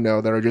that I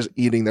know that are just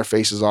eating their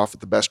faces off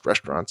at the best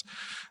restaurants.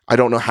 I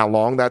don't know how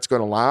long that's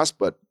going to last,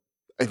 but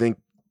I think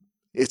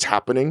it's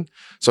happening.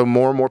 So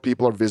more and more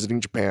people are visiting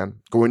Japan,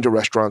 going to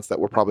restaurants that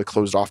were probably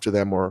closed off to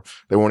them or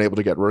they weren't able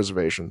to get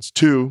reservations.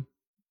 Two,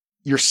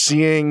 you're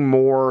seeing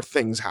more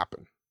things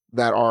happen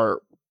that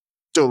are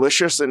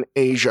delicious in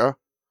Asia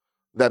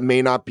that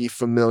may not be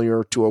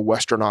familiar to a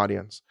Western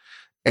audience.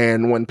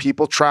 And when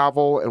people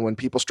travel and when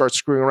people start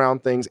screwing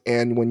around things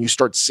and when you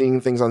start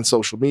seeing things on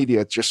social media,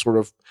 it just sort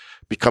of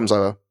becomes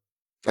a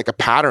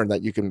pattern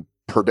that you can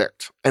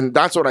predict. And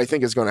that's what I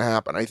think is going to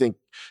happen. I think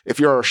if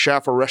you're a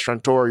chef or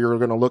restaurateur, you're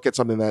going to look at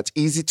something that's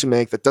easy to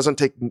make, that doesn't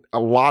take a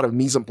lot of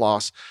mise en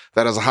place,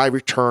 that has a high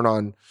return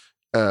on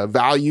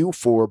value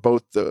for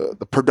both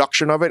the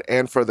production of it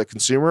and for the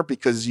consumer,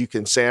 because you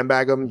can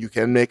sandbag them, you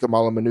can make them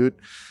a la minute,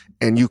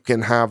 and you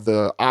can have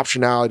the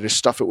optionality to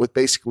stuff it with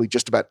basically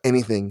just about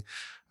anything.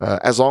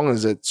 As long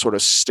as it sort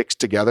of sticks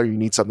together, you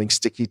need something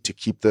sticky to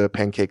keep the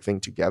pancake thing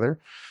together.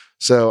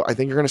 So I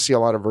think you're going to see a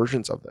lot of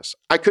versions of this.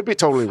 I could be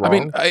totally wrong. I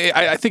mean,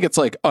 I think it's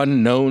like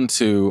unknown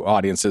to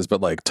audiences,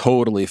 but like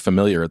totally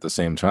familiar at the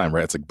same time,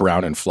 right? It's like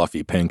brown and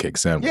fluffy pancake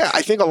sandwich. Yeah,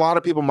 I think a lot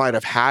of people might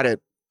have had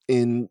it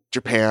in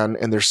Japan,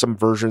 and there's some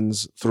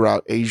versions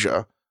throughout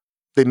Asia.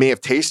 They may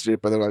have tasted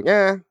it, but they're like,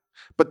 eh.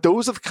 But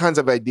those are the kinds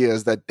of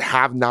ideas that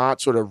have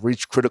not sort of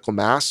reached critical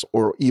mass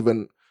or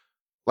even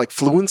like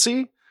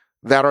fluency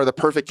that are the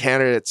perfect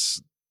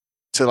candidates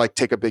to like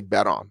take a big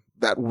bet on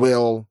that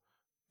will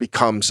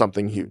become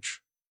something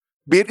huge.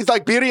 It's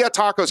like birria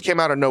tacos came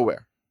out of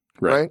nowhere,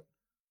 right?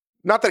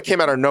 Not that it came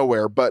out of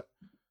nowhere, but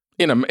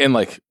in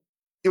like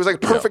it was like a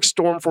perfect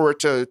storm for it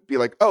to be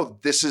like, oh,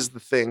 this is the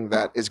thing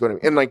that is going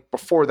to. And like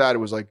before that, it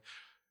was like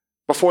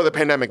before the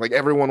pandemic, like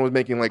everyone was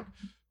making like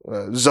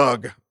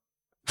Zug,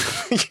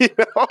 you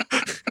know.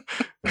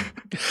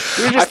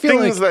 They're just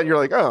things that you're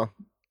like, oh.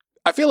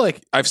 I feel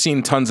like I've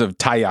seen tons of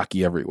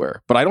taiyaki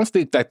everywhere, but I don't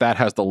think that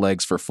has the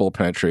legs for full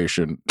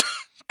penetration.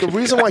 The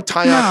reason why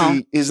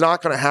taiyaki is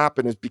not going to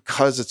happen is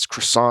because it's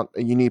croissant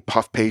and you need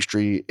puff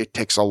pastry. It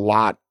takes a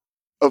lot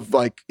of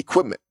like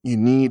equipment. You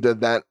need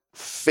that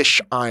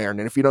fish iron.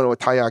 And if you don't know what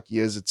taiyaki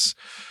is,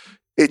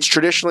 it's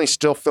traditionally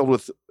still filled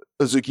with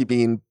azuki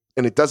bean,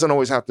 and it doesn't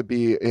always have to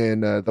be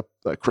in the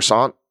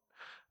croissant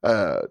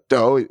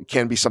dough. It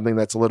can be something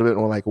that's a little bit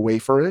more like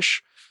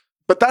waferish.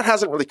 But that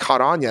hasn't really caught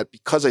on yet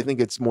because I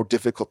think it's more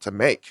difficult to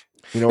make.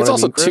 You know what I mean,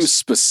 also Chris? too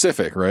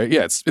specific, right?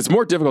 Yeah, it's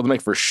more difficult to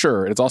make for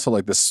sure. It's also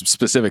like this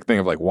specific thing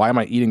of like, why am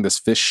I eating this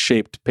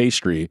fish-shaped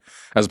pastry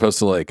as opposed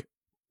to like,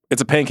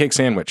 it's a pancake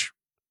sandwich.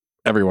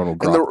 Everyone will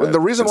grab And the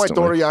reason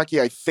instantly. why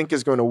dorayaki, I think,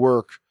 is going to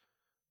work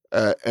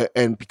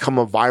and become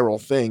a viral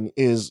thing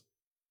is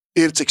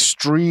it's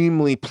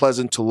extremely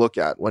pleasant to look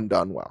at when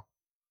done well.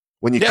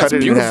 When you cut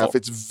it in half,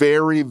 it's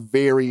very,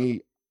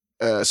 very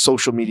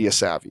social media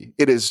savvy.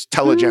 It is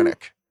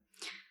telegenic.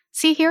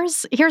 See,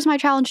 here's my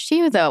challenge to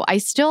you, though. I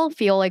still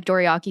feel like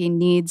dorayaki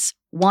needs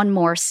one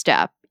more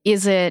step.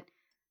 Is it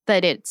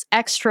that it's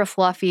extra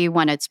fluffy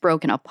when it's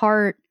broken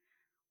apart?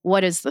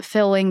 What is the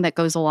filling that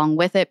goes along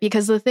with it?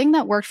 Because the thing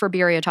that worked for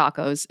birria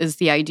tacos is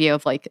the idea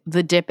of like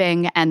the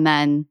dipping and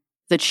then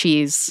the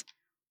cheese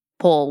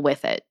pull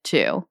with it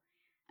too.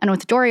 And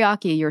with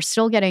dorayaki, you're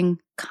still getting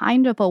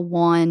kind of a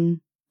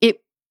one.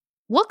 It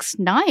looks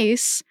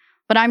nice,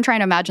 but I'm trying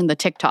to imagine the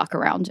TikTok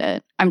around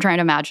it. I'm trying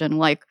to imagine,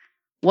 like,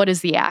 what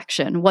is the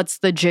action? What's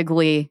the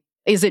jiggly?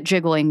 Is it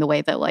jiggling the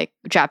way that, like,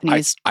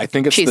 Japanese I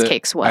think it's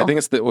cheesecakes will? I think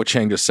it's what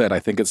Chang just said. I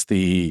think it's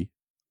the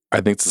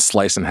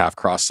slice and half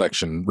cross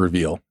section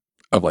reveal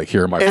of, like,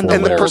 here are my four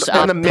layers.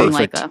 And the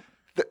perfect.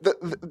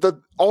 Like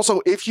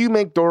also, if you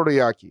make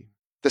dorayaki,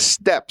 the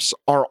steps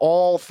are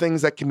all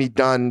things that can be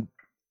done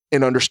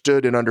and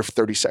understood in under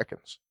 30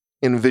 seconds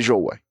in a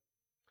visual way.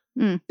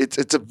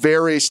 It's a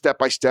very step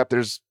by step.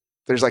 There's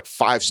like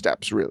 5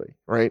 steps really,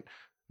 right?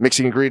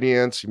 Mixing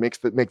ingredients, you make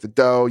the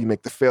dough, you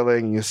make the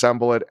filling, you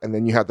assemble it, and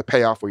then you have the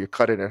payoff where you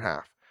cut it in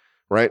half,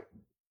 right?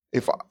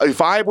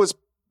 If I was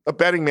a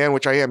betting man,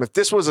 which I am, if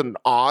this was an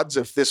odds,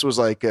 if this was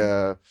like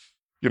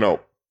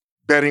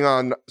betting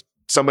on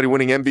somebody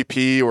winning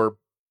MVP or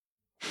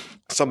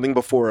something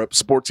before a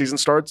sports season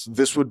starts,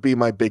 this would be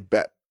my big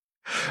bet.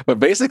 But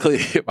basically,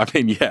 I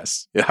mean,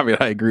 yes. I mean,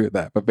 I agree with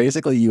that. But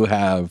basically, you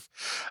have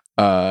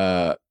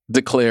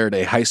declared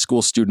a high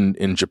school student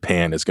in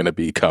Japan is going to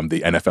become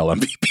the NFL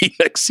MVP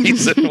next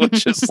season,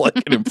 which is like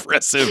an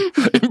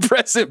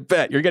impressive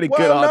bet. You're getting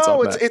good odds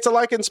on that. It's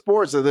like in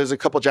sports. There's a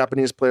couple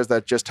Japanese players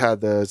that just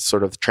had the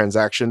sort of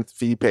transaction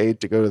fee paid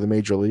to go to the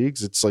major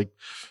leagues. It's like,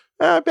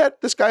 I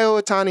bet this guy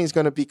Ohtani is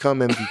going to become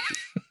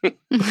MVP.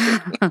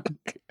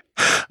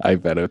 I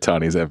bet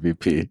Ohtani's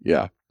MVP.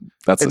 Yeah.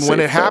 And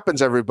when it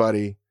happens,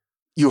 everybody,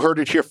 you heard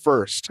it here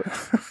first.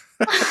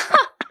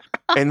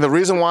 And the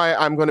reason why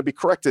I'm going to be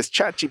correct is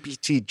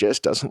ChatGPT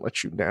just doesn't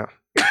let you down.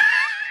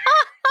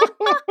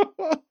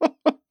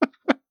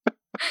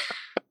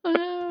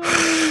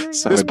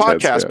 This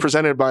podcast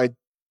presented by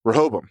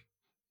Rehoboam.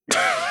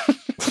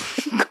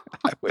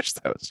 I wish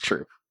that was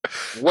true.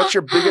 What's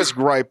your biggest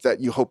gripe that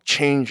you hope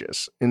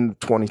changes in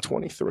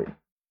 2023?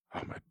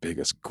 Oh, my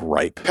biggest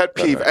gripe. Pet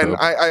peeve. And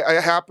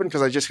I happened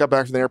because I just got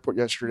back from the airport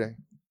yesterday.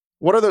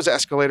 What are those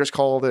escalators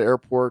called at the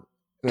airport?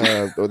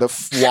 The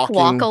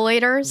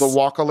walkolators. The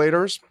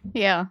walkolators.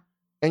 Yeah.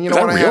 And you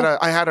know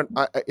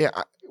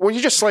what? Well,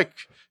 you just like,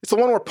 it's the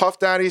one where Puff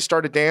Daddy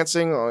started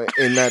dancing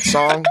in that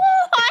song.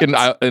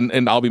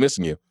 and I'll be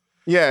missing you.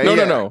 Yeah.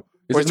 No.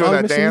 We're doing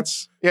that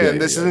dance. Yeah.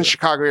 And this is in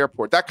Chicago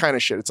airport. That kind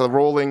of shit. It's a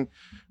rolling,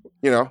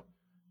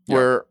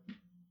 where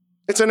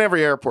it's in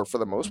every airport for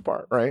the most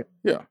part, right?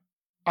 Yeah.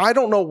 I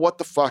don't know what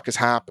the fuck is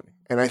happening.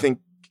 And I think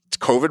it's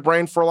COVID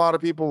brain for a lot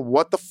of people.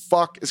 What the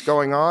fuck is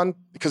going on?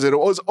 Because it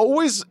was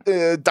always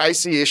a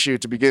dicey issue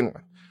to begin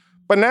with.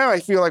 But now I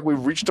feel like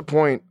we've reached a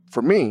point,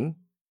 for me,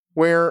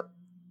 where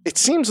it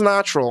seems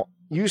natural.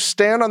 You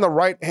stand on the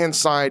right-hand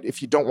side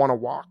if you don't want to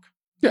walk.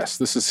 Yes,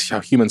 this is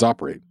how humans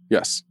operate.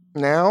 Yes.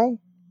 Now,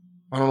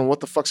 I don't know what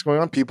the fuck's going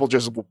on. People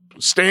just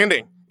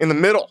standing in the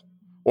middle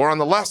or on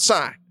the left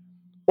side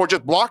or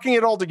just blocking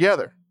it all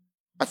together.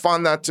 I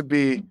find that to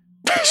be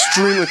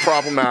extremely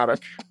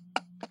problematic.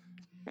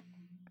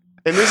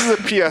 And this is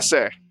a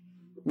PSA.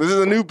 This is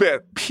a new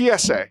bit.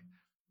 PSA.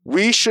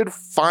 We should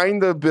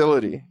find the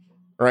ability,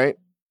 right?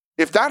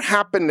 If that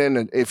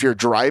happened if you're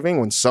driving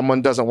when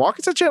someone doesn't walk,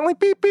 it's a gently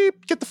beep,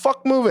 beep. Get the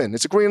fuck moving.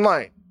 It's a green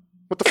light.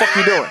 What the fuck are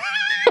you doing?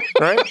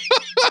 Right?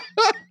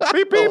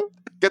 Beep, beep.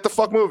 Get the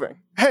fuck moving.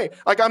 Hey,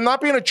 like, I'm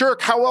not being a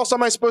jerk. How else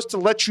am I supposed to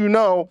let you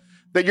know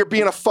that you're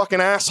being a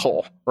fucking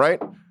asshole,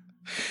 right?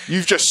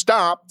 You've just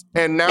stopped,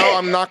 and now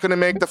I'm not going to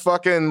make the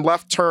fucking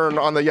left turn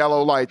on the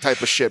yellow light type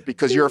of shit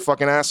because you're a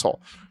fucking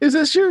asshole. Is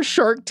this your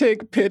Shark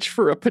Tank pitch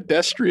for a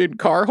pedestrian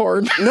car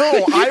horn?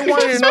 No, I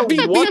want to know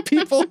what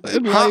people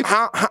in life.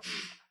 How,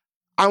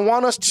 I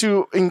want us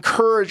to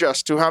encourage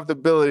us to have the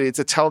ability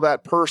to tell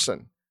that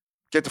person,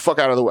 get the fuck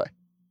out of the way.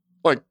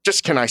 Like,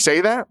 just, can I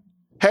say that?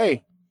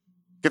 Hey,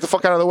 get the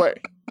fuck out of the way.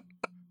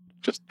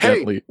 Just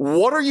gently. Hey,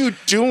 what are you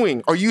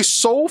doing? Are you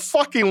so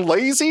fucking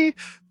lazy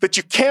that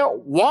you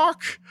can't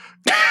walk?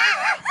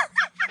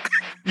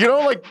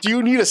 Like, do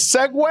you need a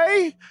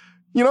Segway?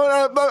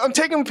 I'm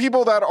taking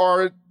people that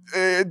are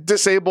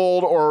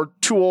disabled or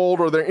too old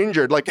or they're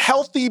injured, like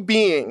healthy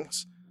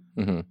beings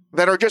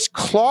that are just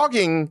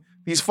clogging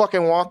these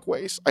fucking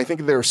walkways. I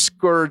think they're a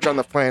scourge on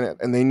the planet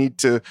and they need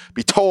to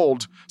be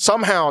told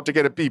somehow to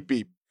get a beep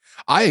beep.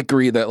 I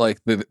agree that, like,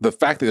 the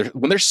fact that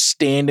when they're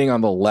standing on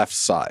the left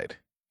side,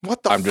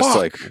 what the fuck? I'm just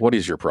like, what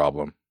is your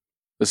problem?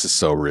 This is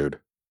so rude.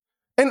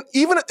 And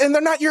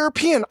they're not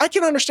European. I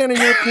can understand a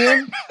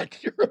European.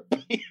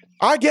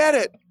 I get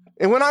it.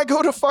 And when I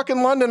go to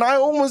fucking London, I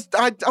almost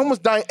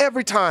die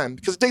every time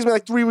because it takes me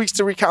like 3 weeks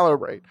to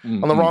recalibrate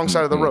on the wrong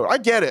side of the road. I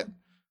get it.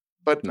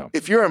 But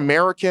if you're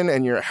American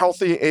and you're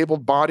healthy,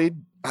 able-bodied,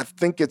 I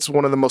think it's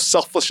one of the most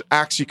selfish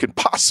acts you could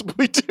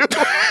possibly do.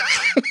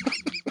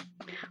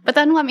 But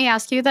then let me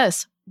ask you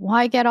this.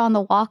 Why get on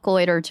the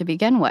walkolator to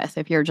begin with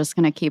if you're just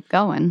going to keep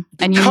going?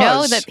 And you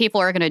know that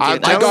people are going to do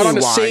that. I got on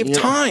to save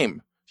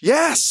time.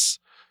 Yes.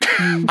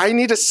 I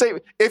need to save.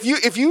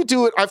 If you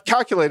do it, I've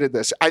calculated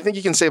this. I think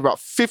you can save about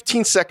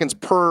 15 seconds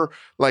per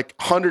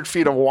 100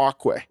 feet of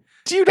walkway.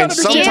 Do you not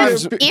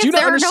understand? If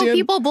there are no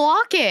people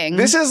blocking.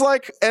 This is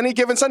like any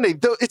given Sunday.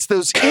 It's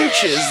those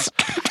inches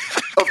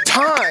of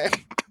time.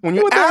 When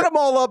you add them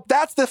all up,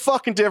 that's the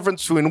fucking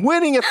difference between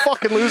winning and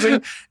fucking losing.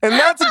 And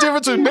that's the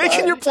difference between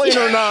making your plane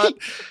or not.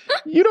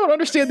 You don't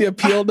understand the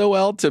appeal,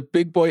 Noel, to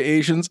big boy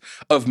Asians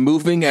of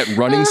moving at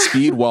running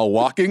speed while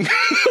walking.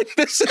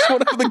 This is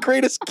one of the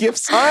greatest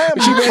gifts I am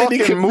humanity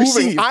fucking can moving.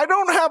 receive. I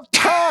don't have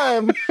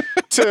time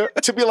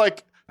to be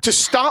like, to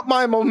stop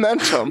my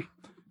momentum.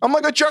 I'm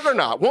like a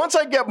juggernaut. Once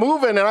I get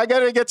moving and I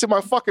gotta get to my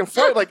fucking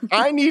flight, like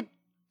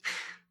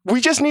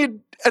we just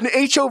need an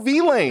HOV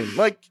lane.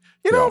 Like,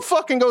 you don't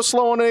fucking go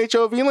slow on an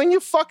HOV lane. You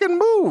fucking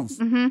move.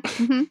 Mm-hmm,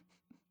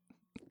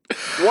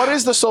 mm-hmm. What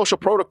is the social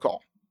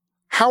protocol?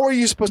 How are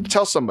you supposed to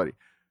tell somebody?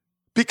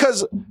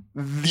 Because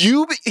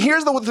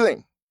here's the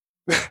thing.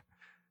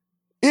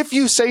 If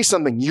you say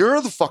something, you're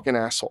the fucking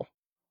asshole.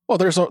 Well,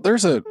 there's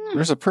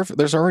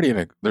already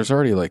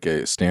like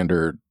a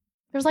standard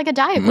There's like a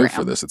diagram move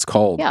for this. It's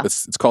called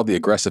it's called the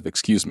aggressive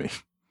excuse me,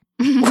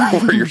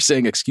 where you're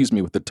saying excuse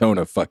me with the tone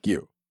of fuck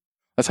you.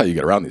 That's how you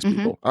get around these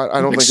people.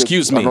 I don't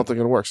think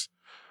it works.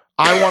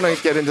 I want to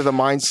get into the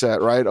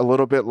mindset, right? A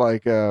little bit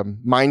like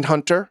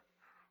Mindhunter,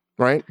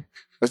 right?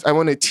 I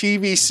want a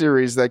TV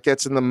series that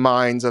gets in the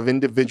minds of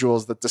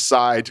individuals that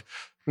decide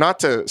not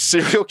to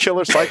serial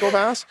killer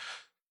psychopaths,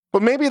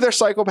 but maybe they're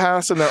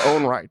psychopaths in their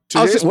own right.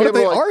 What if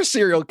they are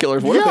serial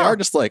killers? What if they are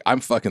just like, I'm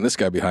fucking this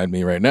guy behind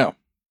me right now?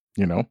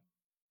 You know?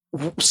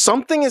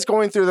 Something is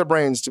going through their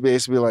brains to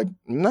basically be like,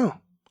 no,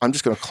 I'm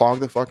just going to clog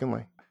the fucking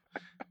lane.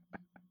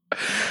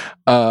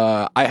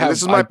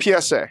 This is my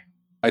PSA.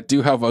 I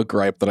do have a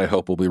gripe that I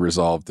hope will be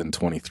resolved in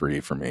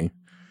 23 for me.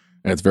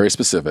 And it's very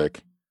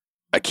specific.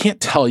 I can't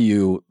tell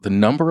you the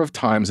number of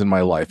times in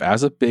my life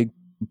as a big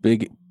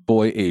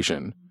boy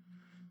Asian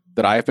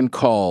that I have been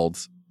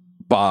called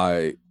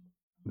by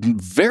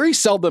very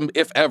seldom,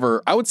 if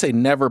ever, I would say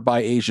never by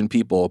Asian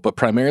people, but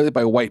primarily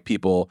by white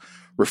people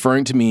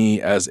referring to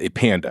me as a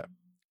panda.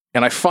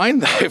 And I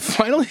find that it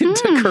finally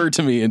occurred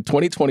to me in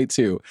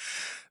 2022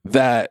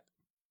 that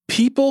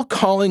people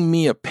calling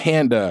me a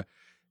panda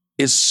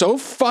is so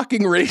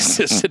fucking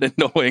racist and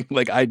annoying.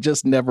 Like, I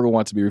just never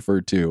want to be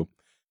referred to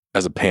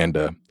as a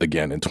panda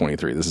again in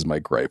 23. This is my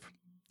gripe.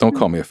 Don't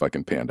call me a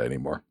fucking panda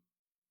anymore.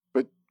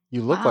 But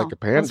you look like a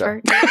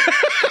panda.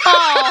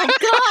 Oh,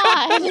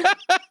 God.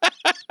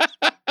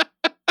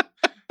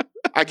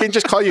 I can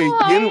just call you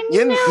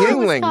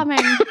Yingling.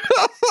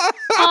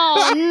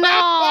 Oh,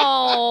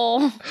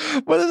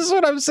 no. But this is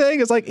what I'm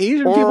saying. It's like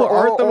Asian people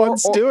aren't the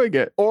ones doing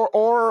it.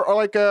 Or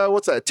like,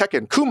 what's that?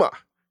 Tekken. Kuma.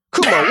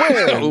 Kuma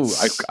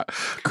wins.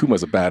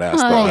 Kuma's a badass.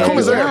 Oh,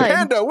 Kuma's there.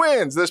 Panda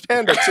wins. There's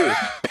Panda too.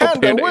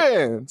 Panda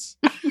wins.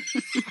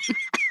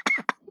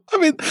 I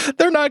mean,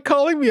 they're not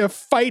calling me a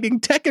fighting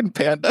Tekken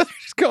panda. They're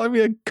just calling me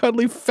a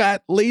cuddly,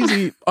 fat,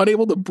 lazy,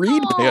 unable to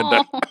breed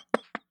panda.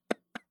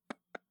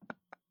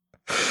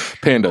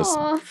 Pandas.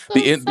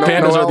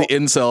 Pandas are the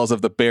incels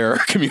of the bear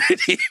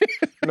community.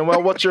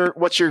 Noelle,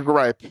 what's your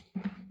gripe?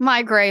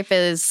 My gripe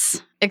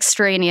is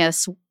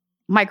extraneous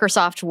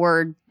Microsoft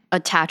Word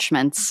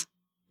attachments.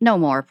 No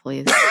more,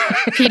 please.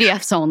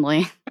 PDFs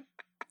only.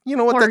 You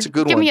know what? That's a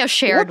good give one. Give me a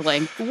shared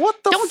link.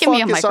 What the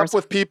fuck is up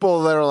with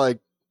people that are like,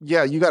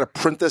 yeah, you got to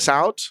print this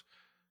out?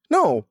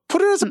 No,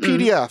 put it as a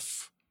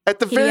PDF at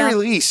the very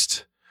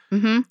least.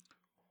 Mm-hmm.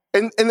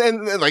 And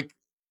then, like,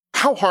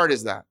 how hard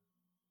is that?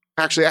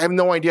 Actually, I have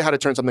no idea how to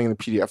turn something into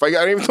PDF. I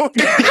don't even know.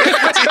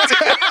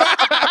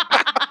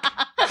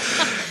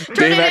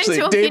 Dave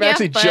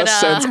actually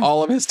just sends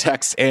all of his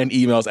texts and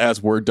emails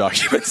as Word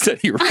documents that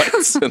he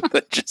writes and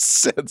then just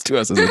sends to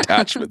us as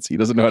attachments. He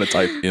doesn't know how to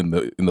type in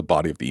the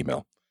body of the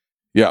email.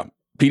 Yeah,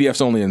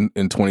 PDFs only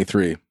in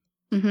 23.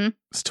 Mm-hmm.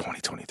 It's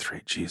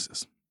 2023.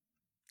 Jesus.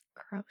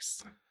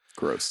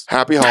 Gross.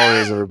 Happy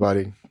holidays,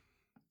 everybody.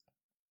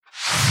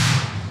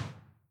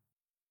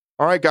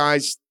 All right,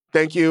 guys.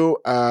 Thank you.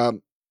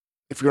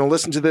 If you're going to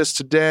listen to this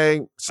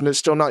today, it's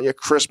still not yet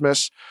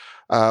Christmas.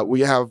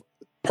 We have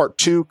part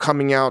 2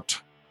 coming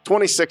out.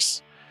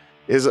 26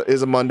 is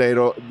a Monday.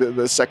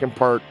 The second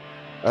part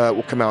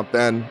will come out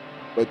then.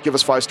 But give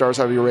us 5 stars,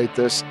 however you rate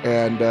this.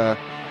 And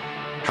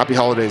happy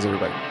holidays,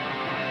 everybody.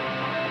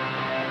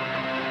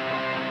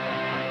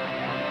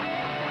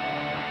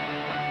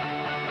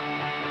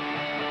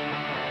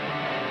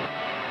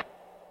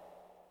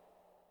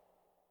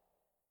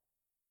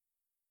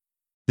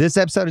 This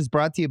episode is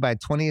brought to you by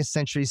 20th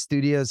Century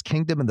Studios'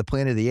 Kingdom of the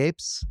Planet of the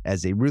Apes.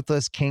 As a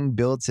ruthless king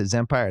builds his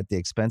empire at the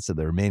expense of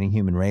the remaining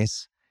human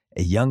race,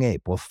 a young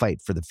ape will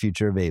fight for the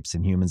future of apes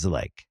and humans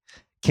alike.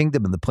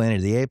 Kingdom of the Planet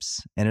of the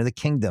Apes. Enter the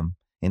kingdom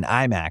in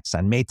IMAX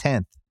on May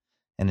 10th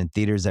and in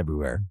theaters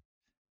everywhere.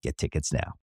 Get tickets now.